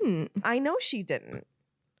she didn't. I know she didn't.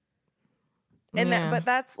 And but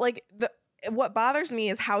that's like what bothers me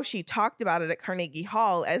is how she talked about it at Carnegie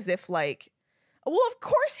Hall as if like, well, of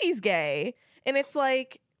course he's gay. And it's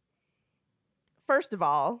like, first of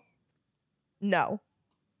all, no,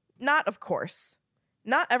 not of course.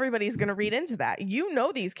 Not everybody's going to read into that. You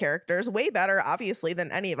know these characters way better, obviously,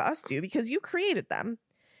 than any of us do, because you created them.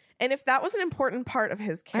 And if that was an important part of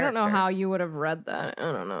his character... I don't know how you would have read that.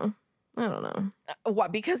 I don't know.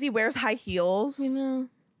 What, because he wears high heels? You know?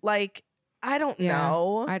 Like, I don't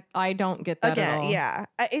know. I don't get that at all. Yeah.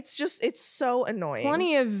 It's so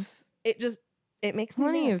annoying. It makes me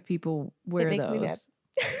plenty mad. of people wear it makes those. Me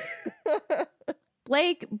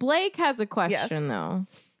mad. Blake has a question Yes. though.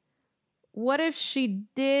 What if she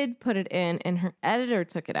did put it in and her editor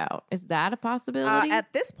took it out? Is that a possibility?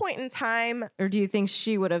 At this point in time, or do you think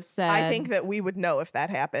she would have said? I think that we would know if that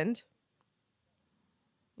happened.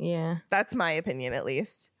 Yeah. That's my opinion, at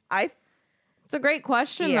least. It's a great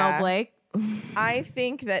question, though, Blake. I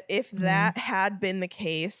think that if that had been the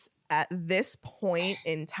case at this point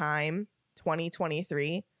in time,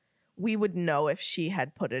 2023, we would know if she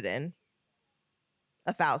had put it in.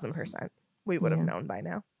 1,000%. We would have known by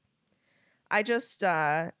now. It just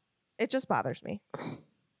bothers me.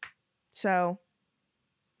 So.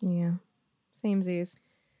 Yeah. Samesies.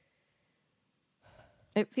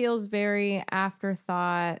 It feels very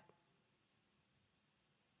afterthought.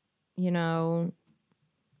 You know,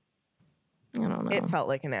 I don't know. It felt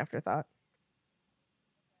like an afterthought.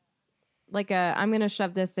 Like I'm going to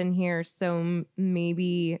shove this in here so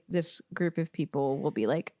maybe this group of people will be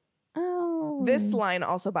like, oh. This line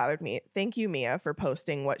also bothered me. Thank you, Mia, for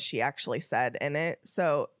posting what she actually said in it.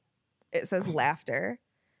 So it says laughter.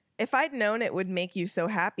 If I'd known it would make you so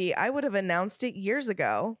happy, I would have announced it years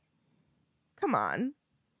ago. Come on.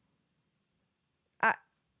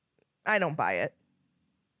 I don't buy it.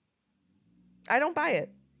 I don't buy it.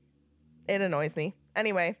 It annoys me.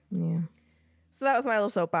 Anyway. Yeah. So that was my little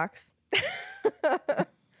soapbox. I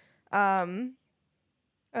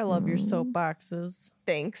love your soapboxes.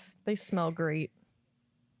 Thanks. They smell great.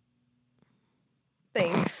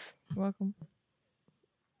 Thanks. You're welcome.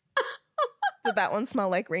 Did that one smell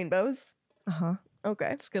like rainbows? Uh-huh.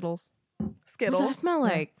 Okay. Skittles. Skittles. What does that smell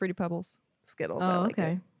like? Fruity Pebbles. Skittles. Oh, I like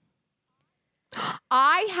okay. it.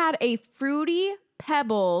 I had a Fruity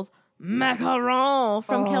Pebbles macaron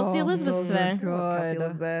from Kelsey Elizabeth those today. are I love Kelsey good.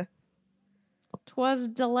 Elizabeth. 'Twas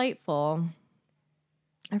delightful.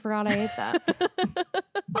 I forgot I ate that.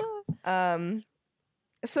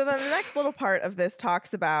 So then the next little part of this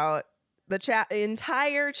talks about the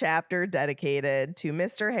entire chapter dedicated to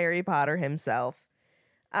Mr. Harry Potter himself.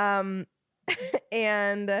 And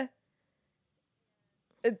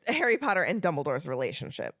Harry Potter and Dumbledore's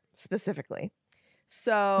relationship specifically.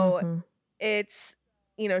 So it's,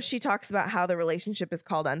 you know, she talks about how the relationship is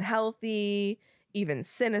called unhealthy, even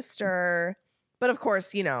sinister. But of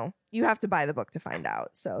course, you know, you have to buy the book to find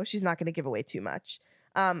out. So she's not going to give away too much.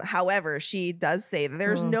 However, she does say that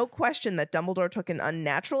there's no question that Dumbledore took an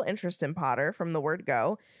unnatural interest in Potter from the word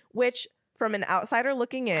go, which from an outsider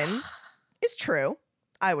looking in is true,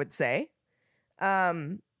 I would say.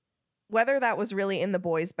 Whether that was really in the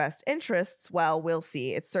boy's best interests, well, we'll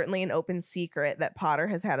see. It's certainly an open secret that Potter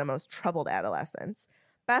has had a most troubled adolescence.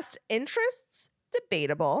 Best interests?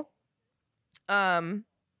 Debatable.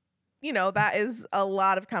 You know, that is a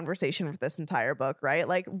lot of conversation for this entire book, right?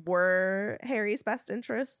 Like, were Harry's best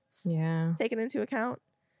interests taken into account?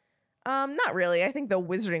 Not really. I think the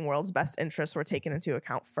Wizarding World's best interests were taken into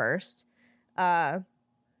account first.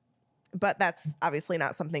 But that's obviously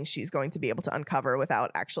not something she's going to be able to uncover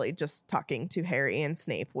without actually just talking to Harry and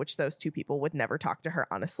Snape, which those two people would never talk to her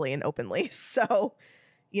honestly and openly. So,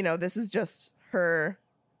 you know, this is just her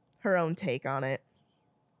own take on it.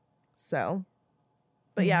 So,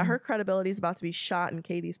 but yeah, her credibility is about to be shot in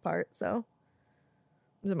Katie's part. So,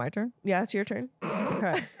 Is it my turn? yeah, it's your turn.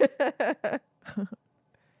 Okay.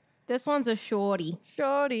 This one's a shorty.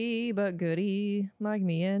 Shorty but goody, like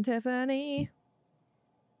me and Tiffany.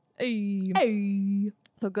 Hey.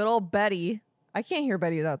 So good old Betty. I can't hear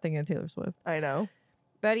Betty without thinking of Taylor Swift. I know.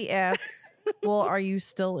 Betty asks, well, are you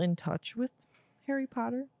still in touch with Harry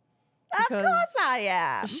Potter? Of course I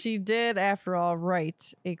am. She did, after all,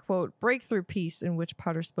 write a, quote, breakthrough piece in which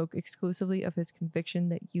Potter spoke exclusively of his conviction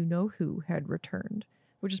that you-know-who had returned,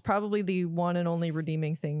 which is probably the one and only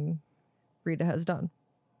redeeming thing Rita has done.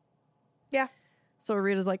 Yeah. So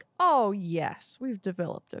Rita's like, oh, yes, we've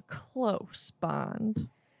developed a close bond.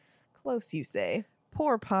 Close, you say.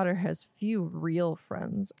 Poor Potter has few real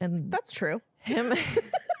friends, and That's true. him...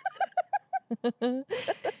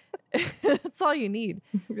 That's all you need.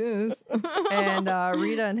 Yes. And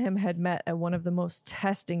Rita and him had met at one of the most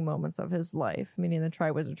testing moments of his life, meaning the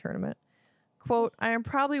Triwizard Tournament. Quote, I am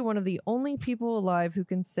probably one of the only people alive who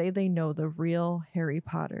can say they know the real Harry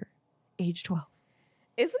Potter. Age 12.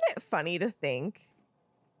 Isn't it funny to think?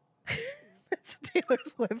 That's a Taylor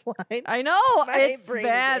Swift line. I know. My It's brain is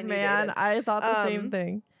bad, man. inundated. I thought the same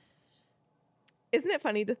thing. Isn't it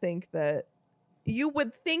funny to think that you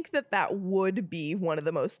would think that that would be one of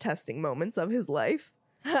the most testing moments of his life?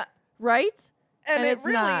 Right? And it it's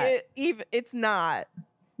really, not. it's not.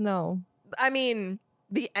 No. I mean,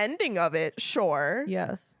 the ending of it, sure.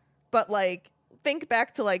 Yes. But, like, think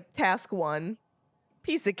back to, like, task 1.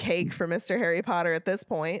 Piece of cake for Mr. Harry Potter at this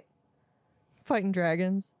point. Fighting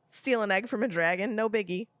dragons. Steal an egg from a dragon, no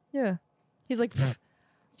biggie. Yeah. He's like,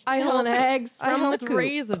 Stealing eggs I from the helped coop.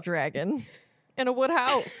 raise a dragon in a wood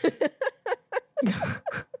house. In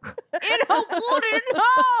a wooden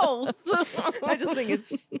house. I just think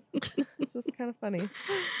it's just kind of funny.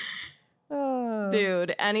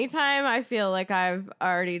 Dude, anytime I feel like I've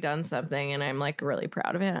already done something and I'm like really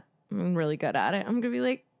proud of it, I'm really good at it, I'm gonna be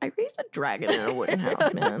like, I raised a dragon in a wooden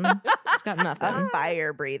house, man. It's got nothing. A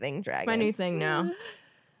fire-breathing dragon. It's my new thing now.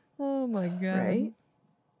 Oh my god. Right?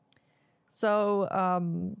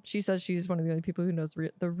 So she says she's one of the only people who knows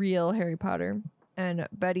the real Harry Potter. And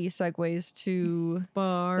Betty segues to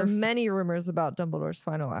the many rumors about Dumbledore's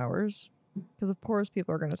final hours. Because of course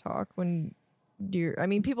people are going to talk when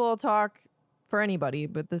people will talk for anybody,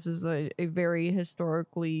 but this is a very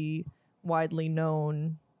historically widely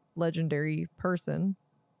known legendary person.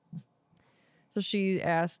 So she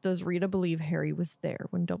asked, does Rita believe Harry was there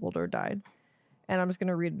when Dumbledore died? And I'm just going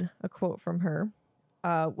to read a quote from her.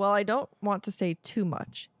 Well, I don't want to say too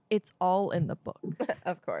much. It's all in the book.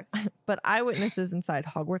 Of course. But eyewitnesses inside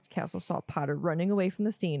Hogwarts Castle saw Potter running away from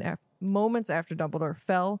the scene moments after Dumbledore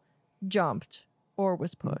fell, jumped, or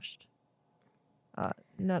was pushed.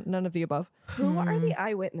 None of the above. Who are the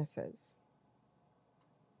eyewitnesses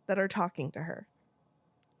that are talking to her?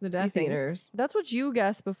 The Death think? Eaters. That's what you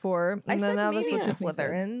guessed before. I And said then now that's maybe what Tiffany said.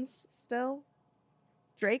 Slytherins still.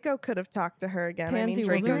 Draco could have talked to her again. Pansy will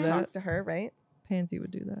Draco do that. talked to her, right? Pansy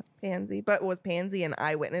would do that. Pansy. But was Pansy an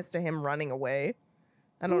eyewitness to him running away?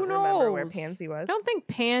 I don't Who remember where knows? Pansy was. I don't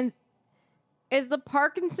think is the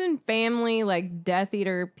Parkinson family like Death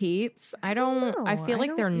Eater peeps? I feel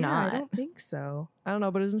like they're not. I don't think so. I don't know,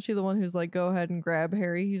 but isn't she the one who's like, go ahead and grab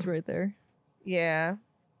Harry? He's right there. Yeah.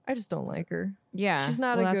 I just don't like her. Yeah, She's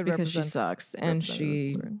not a that's good because she represent- sucks, and representative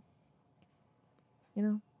she. of Slytherin. You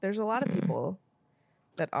know? There's a lot of people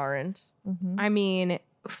that aren't. Mm-hmm. I mean,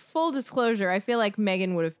 full disclosure, I feel like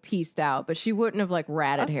Megan would have pieced out, but she wouldn't have like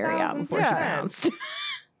ratted Harry out before she 1,000%. bounced.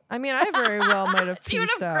 I mean, I very well might have She would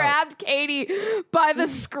pieced have out. grabbed Katie by the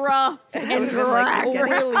scruff and would've been like, dragged "Get her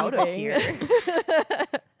her out of leaving." here.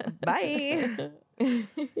 Bye.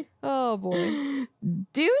 Oh boy.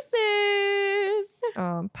 Deuces.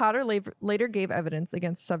 Potter later gave evidence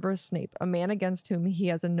against Severus Snape, a man against whom he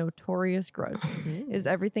has a notorious grudge. Is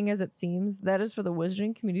everything as it seems? That is for the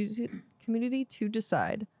wizarding community to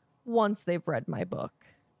decide once they've read my book.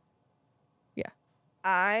 Yeah.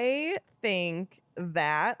 I think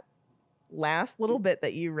that last little bit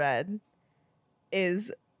that you read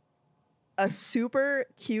is a super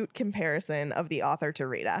cute comparison of the author to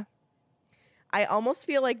Rita. I almost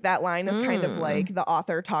feel like that line is kind of like the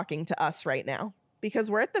author talking to us right now, because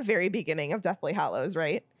we're at the very beginning of Deathly Hallows,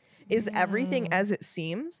 right? Is everything as it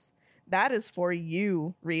seems? That is for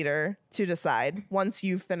you, reader, to decide once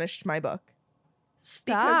you've finished my book.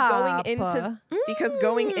 Stop. Because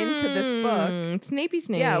going into this book, Snapey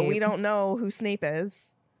Snape. yeah, we don't know who Snape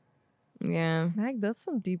is. Yeah. Mag, that's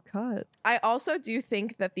some deep cuts. I also do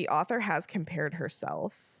think that the author has compared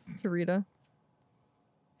herself. To Rita.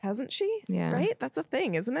 Hasn't she? Yeah. Right? That's a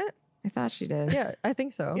thing, isn't it? I thought she did. Yeah, I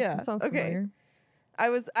think so. Yeah, That sounds okay. familiar.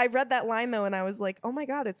 I read that line though and I was like, oh my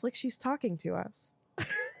God, it's like she's talking to us.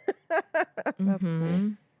 That's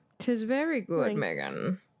cool. 'Tis very good, Thanks.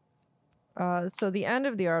 Megan. So the end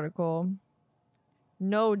of the article,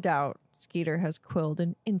 no doubt Skeeter has quilled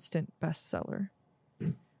an instant bestseller.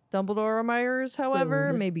 Dumbledore admirers,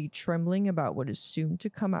 however, may be trembling about what is soon to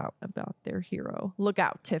come out about their hero. Look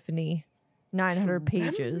out, Tiffany. 900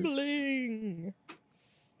 pages. Trembling.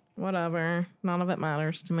 Whatever. None of it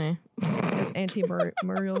matters to me. As Auntie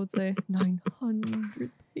Muriel would say,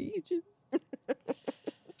 900 pages.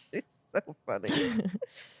 She's so funny.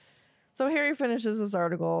 So Harry finishes this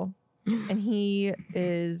article and he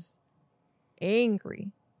is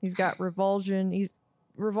angry. He's got revulsion.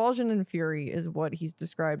 Revulsion and fury is what he's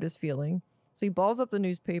described as feeling. So he balls up the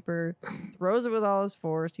newspaper, throws it with all his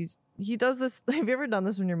force. He does this. Have you ever done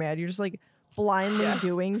this when you're mad? You're just like blindly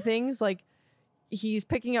doing things. Like he's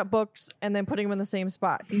picking up books and then putting them in the same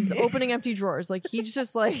spot. He's opening empty drawers. Like he's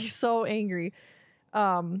just like so angry.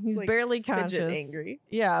 He's Like, barely fidget conscious. angry.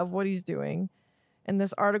 Yeah, of what he's doing. And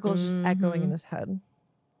this article is just echoing in his head.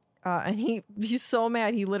 And he's so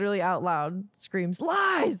mad, he literally out loud screams,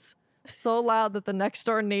 "Lies!" So loud that the next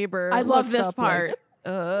door neighbor I love looks this up part.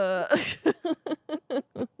 Like,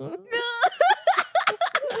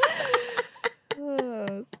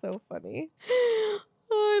 So funny.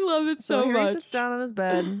 I love it So Harry much. sits down on his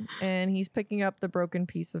bed and he's picking up the broken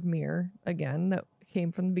piece of mirror again that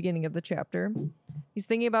came from the beginning of the chapter. He's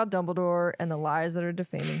thinking about Dumbledore and the lies that are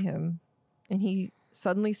defaming him. And he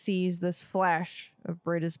suddenly sees this flash of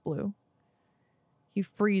brightest blue. He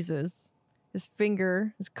freezes. His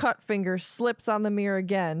cut finger slips on the mirror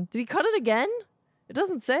again. Did he cut it again? It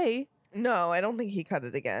doesn't say. No, I don't think he cut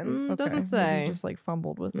it again. It doesn't Maybe say. He just like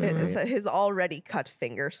fumbled with it. It right? said his already cut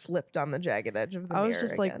finger slipped on the jagged edge of the mirror. I was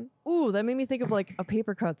just again. like, ooh, that made me think of like a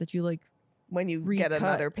paper cut that you like. when you get recut.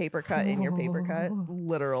 another paper cut in your paper cut,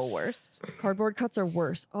 literal worst. Cardboard cuts are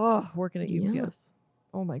worse. Oh, working at UPS. Yeah.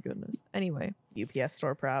 Oh my goodness. Anyway, UPS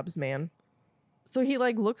store probs, man. so he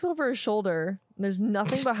like looks over his shoulder. And there's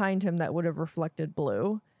nothing behind him that would have reflected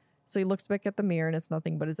blue. So he looks back at the mirror and it's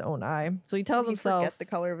nothing but his own eye. So he tells Did he himself, forget the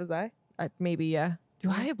color of his eye? maybe, yeah.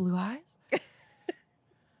 Do I have blue eyes?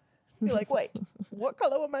 You're like, wait, what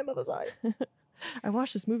color were my mother's eyes? I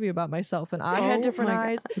watched this movie about myself and I had different my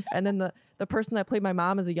eyes. And then the person that played my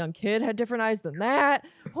mom as a young kid had different eyes than that.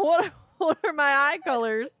 What are my eye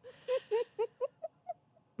colors?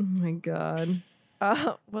 Oh my God.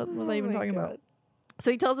 What was I even Oh my talking God. about?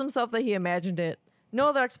 So he tells himself that he imagined it. No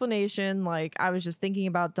other explanation. Like, I was just thinking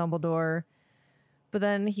about Dumbledore. But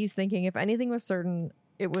then he's thinking, if anything was certain,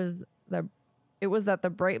 it was that the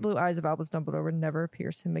bright blue eyes of Albus Dumbledore would never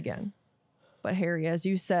pierce him again. But Harry, as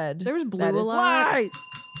you said, There was blue that a is lot. lies.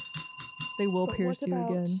 They will But pierce what you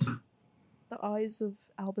about again. The eyes of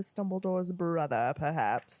Albus Dumbledore's brother,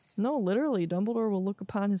 perhaps. No, literally, Dumbledore will look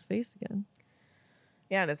upon his face again.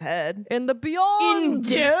 Yeah, in his head. In the beyond. In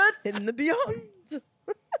death? In the beyond.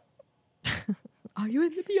 Are you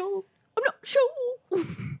in the beyond? I'm not sure.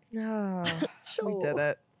 No, we did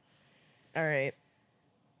it. All right.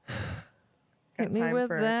 Hit Got me time with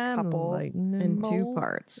for a them couple lightning In two bolts.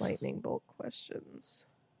 parts. lightning bolt questions.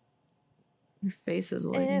 Your face is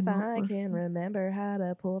If I can remember how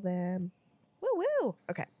to pull them. Woo woo.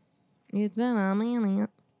 Okay. It's been a minute.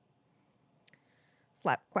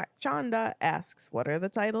 Slap Quack Chonda asks, what are the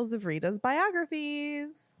titles of Rita's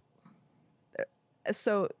biographies?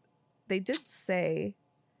 So they did say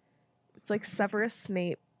it's like Severus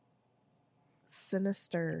Snape,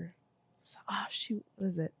 Sinister. Oh, shoot. What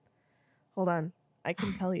is it? Hold on. I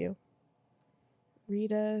can tell you.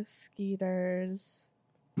 Rita Skeeter's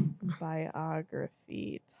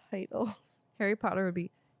biography titles. Harry Potter would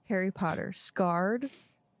be Harry Potter, scarred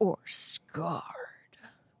or scarred.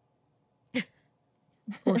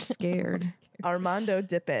 Or scared. Armando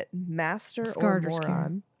Dippet, master Scarred or or scared?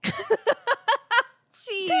 moron?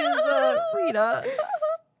 Jeez, Rita.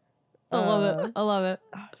 I love it. I love it.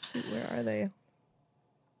 Oh, shoot, where are they?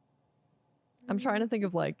 I'm trying to think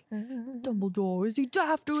of like Dumbledore. Is he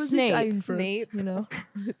daft or is Snape. he dangerous? Snape. You know,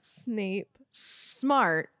 It's Snape,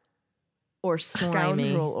 Smart or slimy.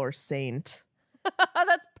 scoundrel or saint.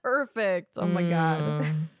 that's perfect. Oh my god.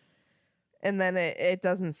 Mm. And then it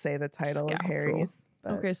doesn't say the title of Scoundrel. Harry's.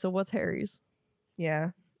 But Okay, so what's Harry's? yeah.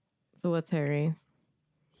 So what's Harry's?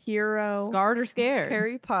 Hero. Scarred or scared?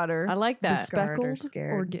 Harry Potter. I like that. Scarred or Speckled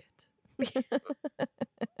scared. or get.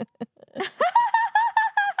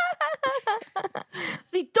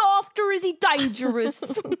 Is he daft or is he dangerous?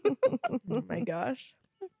 Oh my gosh.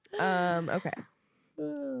 Okay.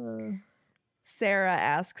 Sarah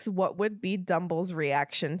asks, what would be Dumble's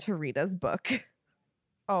reaction to Rita's book?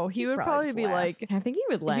 Oh, he would probably probably just be laugh. like, I think he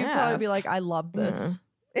would laugh. he'd probably be like, I love this.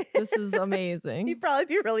 This is amazing. He'd probably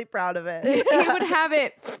be really proud of it. He would have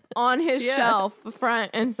it on his Yeah. shelf,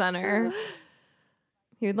 front and center.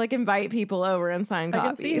 He would like invite people over and sign I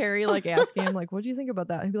copies. can see Harry like asking him, like, what do you think about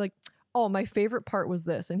that? He'd be like, oh, my favorite part was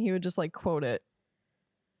this. And he would just like quote it.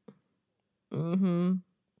 Mm-hmm.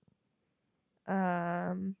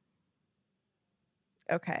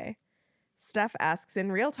 Okay. Steph asks,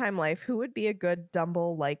 in real time life, who would be a good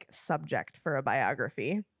Dumble-like subject for a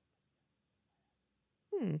biography?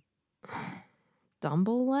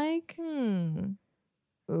 Dumble like?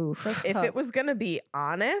 Oof. That's If tough. it was gonna be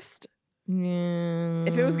honest, Yeah.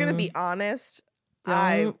 if it was gonna be honest,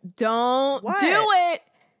 Don't What? do it.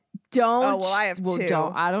 Don't. Oh, well, I have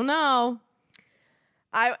two. I don't know.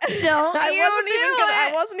 I Don't I you wasn't do even gonna. I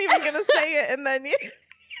it. wasn't even gonna say it, and then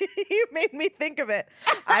you made me think of it.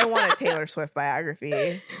 I want a Taylor Swift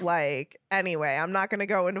biography. Like, anyway, I'm not gonna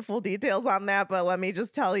go into full details on that, but let me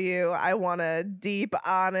just tell you, I want a deep,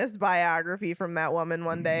 honest biography from that woman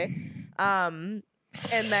one day. And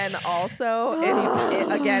then also,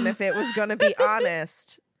 if it was gonna be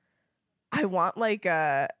honest, I want like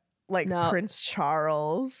No. Prince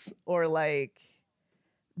Charles or like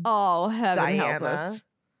Oh, heaven help Diana. us.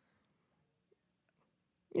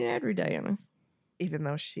 Yeah, I'd read Diana's. even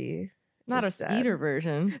though she Not a Just dead. Skeeter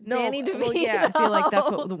version. No, Danny well, DeVito. yeah. I feel like that's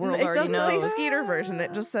what the world It already doesn't knows. say Skeeter version.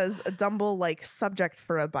 It just says a Dumble like subject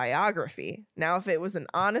for a biography. Now, if it was an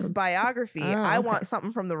honest biography, I okay. want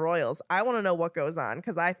something from the Royals. I want to know what goes on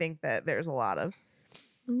because I think that there's a lot of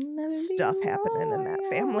stuff happening in that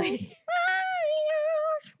family.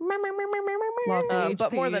 Love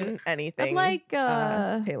But more HP. than anything, I'd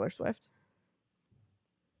like Taylor Swift.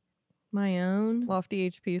 my own. Lofty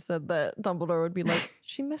HP said that Dumbledore would be like,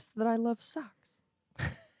 she missed that I love socks.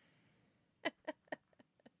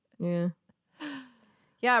 Yeah.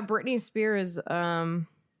 Yeah, Britney Spears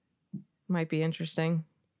might be interesting.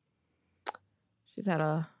 She's had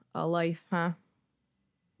a life, huh?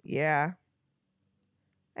 Yeah,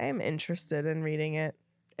 I am interested in reading it.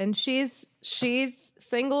 And she's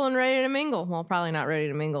single and ready to mingle. Well, probably not ready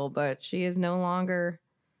to mingle, but she is no longer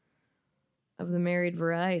of the married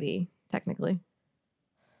variety, technically.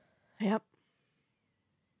 Yep.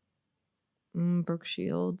 Brooke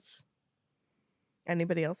Shields.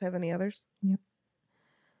 Anybody else have any others?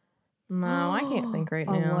 No, I can't think right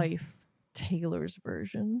A now. life. Taylor's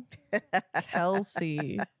version.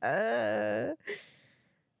 Kelsey.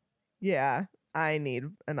 Yeah, I need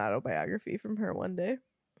an autobiography from her one day.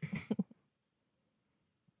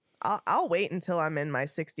 I'll wait until I'm in my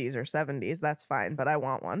 60s or 70s. That's fine, but I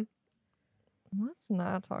want one. Let's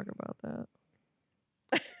not talk about that.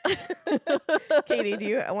 Katie, do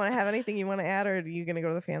you want to have anything you want to add, or are you going to go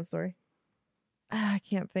to the fan story? I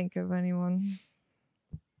can't think of anyone.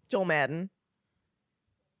 Joel Madden.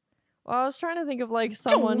 Well, I was trying to think of like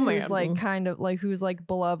someone who's like Madden. kind of like who's like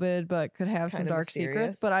beloved but could have some Kind of dark mysterious.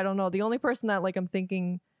 secrets. But I don't know. The only person that like I'm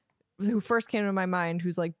thinking who first came to my mind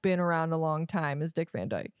who's like been around a long time is Dick Van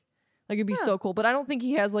Dyke. Like it'd be so cool, but I don't think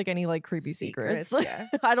he has like any like creepy secrets. Yeah.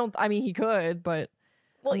 I mean he could, but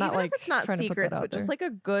Well, I'm not, even like, if it's not trying to put that secrets, out but just there. like a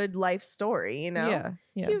good life story, you know? yeah.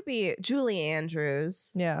 He would be Julie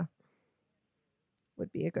Andrews. Yeah.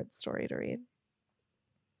 Would be a good story to read.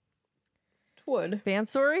 Would. Fan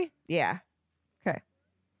story? Yeah. Yep.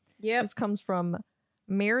 This comes from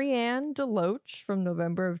Marianne DeLoach from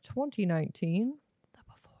November of 2019. The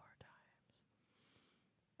before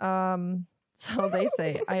times. So they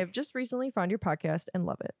say, I have just recently found your podcast and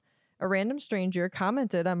love it. A random stranger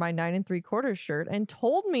commented on my 9 3/4 shirt and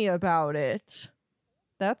told me about it.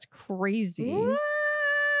 That's crazy.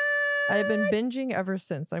 I have been binging ever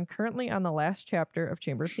since. I'm currently on the last chapter of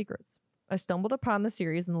Chamber of Secrets. I stumbled upon the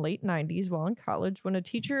series in the late 90s while in college when a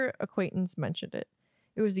teacher acquaintance mentioned it.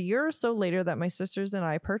 It was a year or so later that my sisters and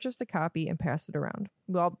I purchased a copy and passed it around.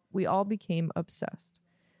 We all became obsessed.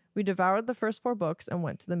 We devoured the first 4 books and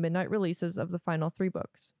went to the midnight releases of the final 3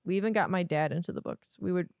 books. We even got my dad into the books.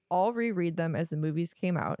 We would all reread them as the movies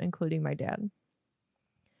came out, including my dad.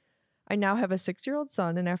 I now have a 6-year-old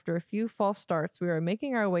son, and after a few false starts, we are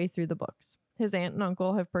making our way through the books. His aunt and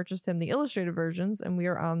uncle have purchased him the illustrated versions, and we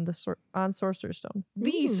are on on Sorcerer's Stone.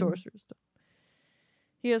 The Sorcerer's Stone.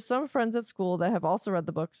 He has some friends at school that have also read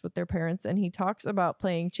the books with their parents, and he talks about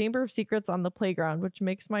playing Chamber of Secrets on the playground, which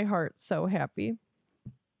makes my heart so happy.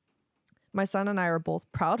 My son and I are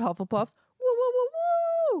both proud Hufflepuffs. Woo, woo,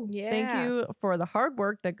 woo, woo! Yeah. Thank you for the hard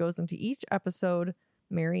work that goes into each episode,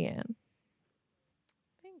 Marianne.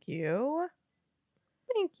 Thank you.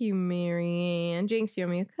 Thank you, Marianne. Jinx, you owe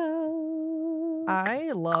me a Coke.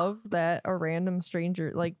 I love that a random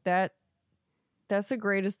stranger, like that. That's the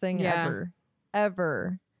greatest thing Yeah.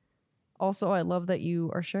 ever. Also, I love that you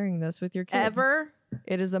are sharing this with your kid. Ever?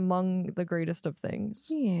 It is among the greatest of things.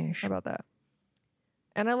 Yeah. How about that?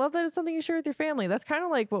 And I love that it's something you share with your family. That's kind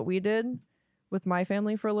of like what we did with my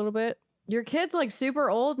family for a little bit. Your kid's like super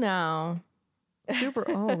old now. Super.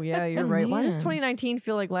 Oh, yeah, you're Oh, right. Why does man. 2019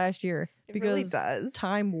 feel like last year? It really does.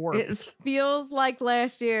 Time warped. It feels like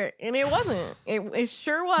last year, and it wasn't. It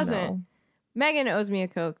sure wasn't. No. Megan owes me a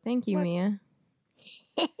Coke. Thank you, What? Mia.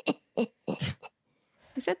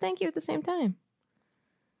 We said thank you at the same time.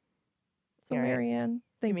 So, All right. Marianne,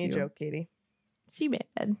 thank Give me you. a joke, Katie. Too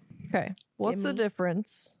bad. Okay. What's the me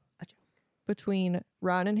difference a joke. between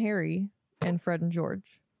Ron and Harry and Fred and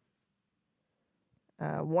George?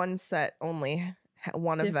 One set only.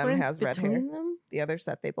 One of them Difference has red hair. between them? The other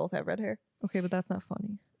set, they both have red hair. Okay, but that's not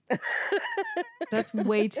funny. That's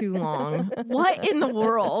way too long. What in the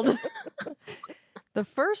world? The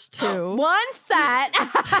first two, One set.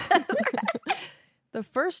 the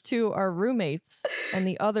first 2 are roommates, and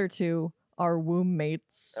the other 2 are womb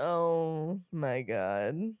mates. Oh my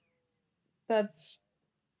god. That's.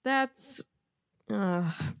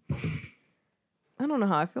 I don't know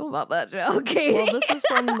how I feel about that joke, Katie. Well, this is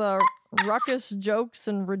from the Ruckus Jokes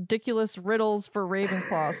and Ridiculous Riddles for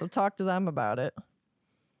Ravenclaw, so talk to them about it.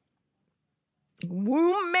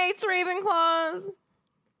 Womb mates, Ravenclaws.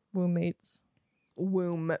 Womb mates.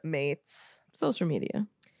 Womb mates. Social media.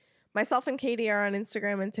 Myself and Katie are on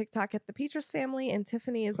Instagram and TikTok at the Petrus Family, and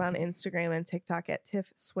Tiffany is on Instagram and TikTok at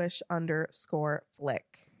tiffswish_flick.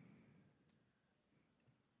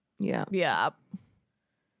 Yeah. Yeah.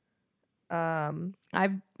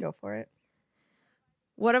 I've Go for it.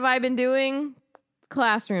 What have I been doing?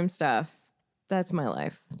 Classroom stuff. That's my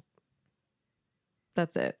life.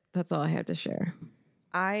 That's it. That's all I have to share.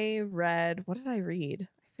 I read, what did I read?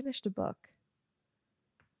 I finished a book.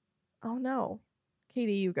 Oh no.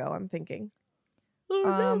 Katie, you go. I'm thinking.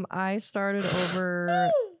 I started over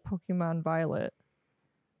Pokemon Violet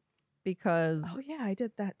because Oh yeah, I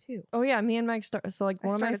did that too. me and Meg start. So like I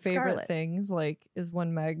one of my started favorite Scarlet. things like is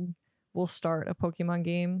when Meg will start a Pokemon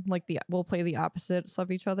game. Like we'll play the opposites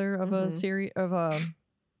of each other of a Mhm. series of a.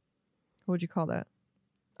 What would you call that?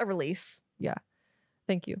 A release. Yeah,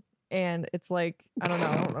 thank you. And it's like I don't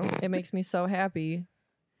know. It makes me so happy.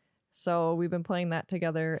 So we've been playing that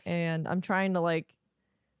together, and I'm trying to like.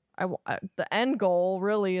 The end goal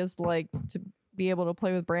really is like to be able to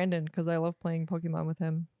play with Brandon because I love playing Pokemon with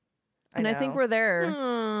him. And I think know. we're there,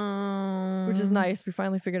 which is Mm. nice. We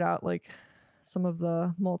finally figured out like some of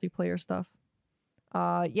the multiplayer stuff.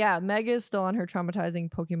 Yeah, Meg is still on her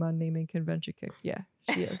traumatizing Pokemon naming convention kick. Yeah,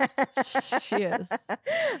 she is. She is.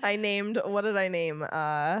 I named, what did I name?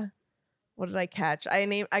 What did I catch? I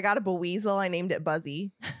got a Buweasel. I named it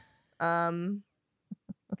Buzzy.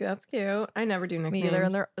 That's cute. I never do nicknames. Me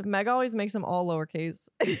either. And Meg always makes them all lowercase.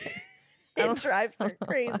 It drives her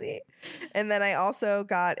crazy. And then I also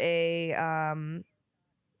got a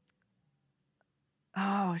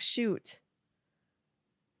oh shoot.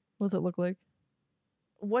 What does it look like?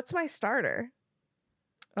 What's my starter?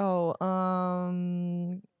 Oh,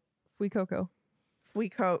 Fuecoco.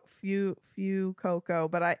 Few Coco,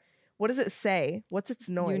 but what does it say? What's its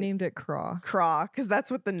noise? You named it Craw. Craw, because that's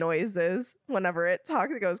what the noise is. Whenever it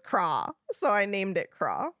talks, it goes craw. So I named it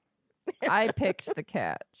Craw. I picked the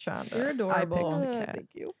cat, Shonda. You're adorable. I picked the cat. Thank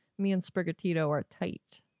you. Me and Sprigatito are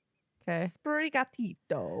tight. Okay.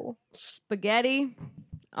 Sprigatito. Spaghetti.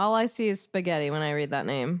 All I see is spaghetti when I read that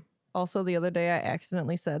name. Also, the other day I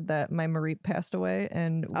accidentally said that my Marie passed away,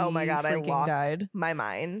 and Oh my god, I freaking lost died. my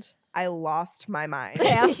mind. I lost my mind.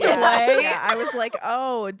 Passed Yeah, away? Yeah, I was like,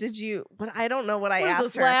 oh, did you? But I don't know what I What is asked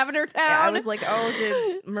this, her. Lavender Town? Yeah, I was like, oh,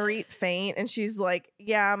 did Marie faint? And she's like,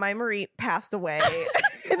 yeah, my Marie passed away.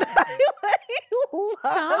 And I like,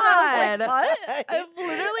 God, what? I've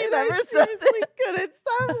literally And I never said seriously couldn't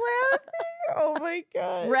stop laughing. Oh my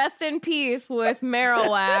god. Rest in peace with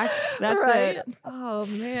Marowak. That's Right? it. Oh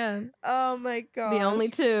man. Oh my god. The only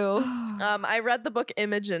two. I read the book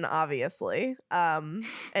Imogen, obviously. And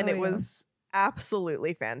Oh, it yeah. was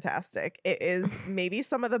absolutely fantastic. It is maybe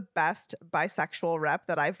some of the best bisexual rep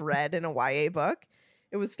that I've read in a YA book.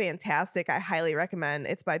 It was fantastic. I highly recommend.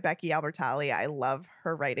 It's by Becky Albertalli. I love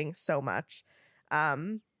her writing so much.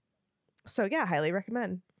 So yeah, highly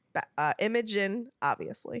recommend. Imogen,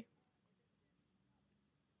 obviously.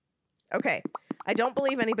 Okay. I don't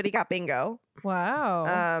believe anybody got bingo.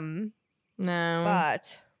 Wow. No.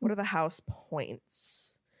 But what are the house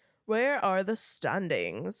points? Where are the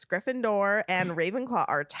standings? Gryffindor and Ravenclaw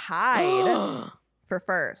are tied for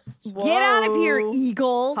first. Get out of here, Whoa.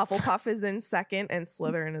 Eagles. Hufflepuff is in second and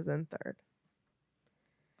Slytherin is in third.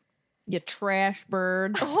 You trash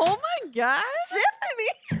birds. Oh my god.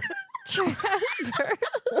 Tiffany!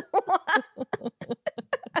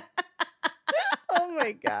 Oh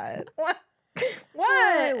my god. What?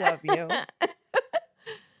 I love you.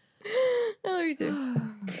 I love you too.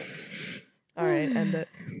 All right, end it.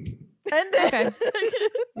 End it. Okay.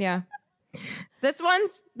 Yeah. This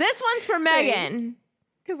one's for Megan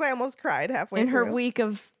Because I almost cried halfway in her through. week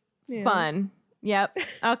of Yeah. fun. Yep.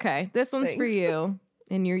 Okay. This one's for Thanks. you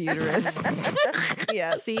in your uterus.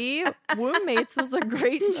 Yes. See, Womb Mates was a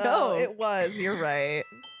great joke. Oh, it was. You're right.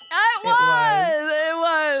 It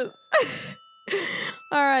was.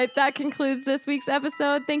 All right, that concludes this week's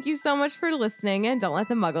episode. Thank you so much for listening, and don't let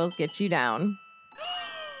the muggles get you down.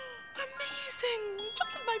 Amazing. Just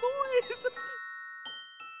my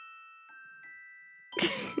voice.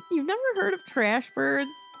 You've never heard of trash birds?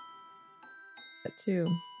 That too.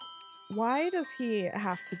 Why does he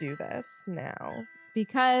have to do this now?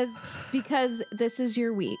 Because this is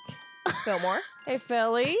your week. Fillmore? Hey,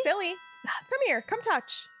 Philly. Philly, come here. Come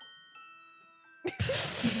touch.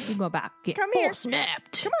 You go back. Get Come full here.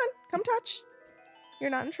 snapped. Come on. Come touch. You're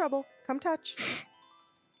not in trouble. Come touch.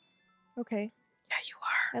 Okay. Yeah, you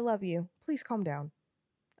are. I love you. Please calm down.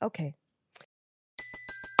 Okay.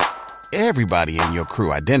 Everybody in your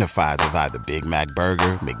crew identifies as either Big Mac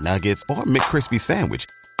Burger, McNuggets, or McCrispy Sandwich.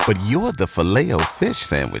 But you're the Filet-O-Fish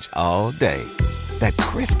Sandwich all day. That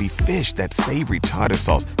crispy fish, that savory tartar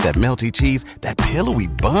sauce, that melty cheese, that pillowy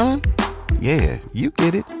bun. Yeah, you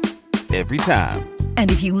get it. Every time.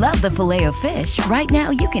 And if you love the Filet-O-Fish, right now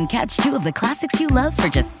you can catch two of the classics you love for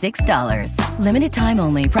just $6. Limited time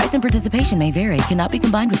only. Price and participation may vary. Cannot be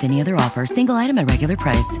combined with any other offer. Single item at regular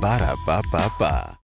price. Ba-da-ba-ba-ba.